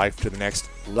take your life to the next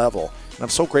level. And I'm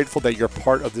so grateful that you're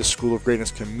part of this School of Greatness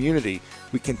community.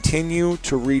 We continue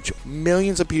to reach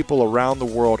millions of people around the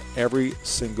world every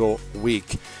single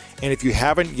week. And if you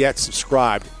haven't yet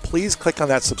subscribed, please click on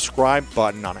that subscribe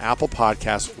button on Apple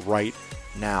Podcasts right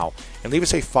now and leave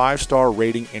us a 5-star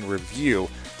rating and review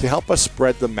to help us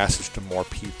spread the message to more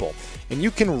people. And you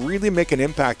can really make an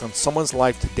impact on someone's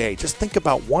life today. Just think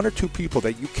about 1 or 2 people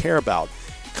that you care about.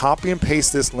 Copy and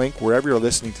paste this link wherever you're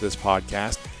listening to this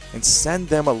podcast and send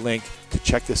them a link to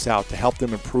check this out to help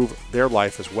them improve their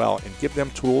life as well and give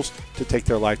them tools to take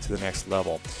their life to the next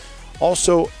level.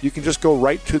 Also, you can just go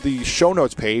right to the show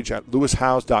notes page at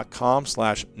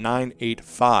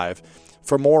lewishowes.com/985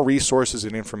 for more resources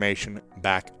and information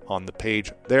back on the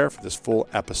page there for this full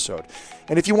episode.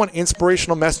 And if you want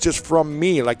inspirational messages from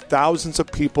me, like thousands of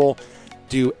people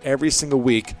do every single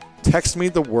week, text me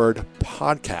the word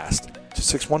podcast to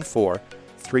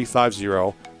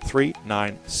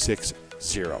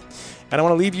 614-350-3960. And I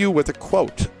want to leave you with a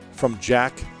quote from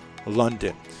Jack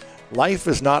London. Life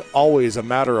is not always a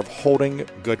matter of holding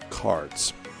good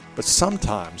cards, but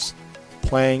sometimes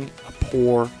playing a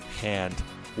poor hand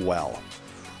well.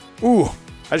 Ooh,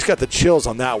 I just got the chills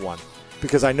on that one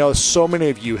because I know so many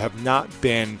of you have not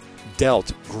been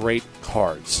dealt great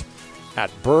cards. At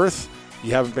birth,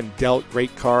 you haven't been dealt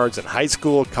great cards in high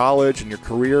school, college, and your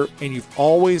career, and you've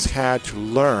always had to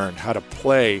learn how to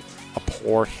play a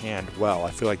poor hand well.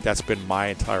 I feel like that's been my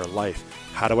entire life.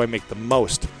 How do I make the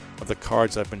most of the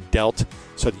cards I've been dealt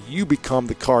so that you become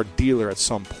the card dealer at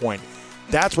some point?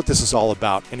 That's what this is all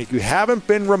about. And if you haven't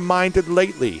been reminded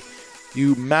lately,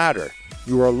 you matter,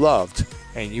 you are loved,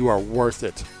 and you are worth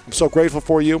it. I'm so grateful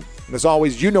for you. And as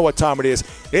always, you know what time it is.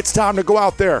 It's time to go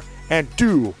out there and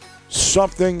do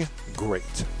something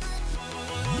great.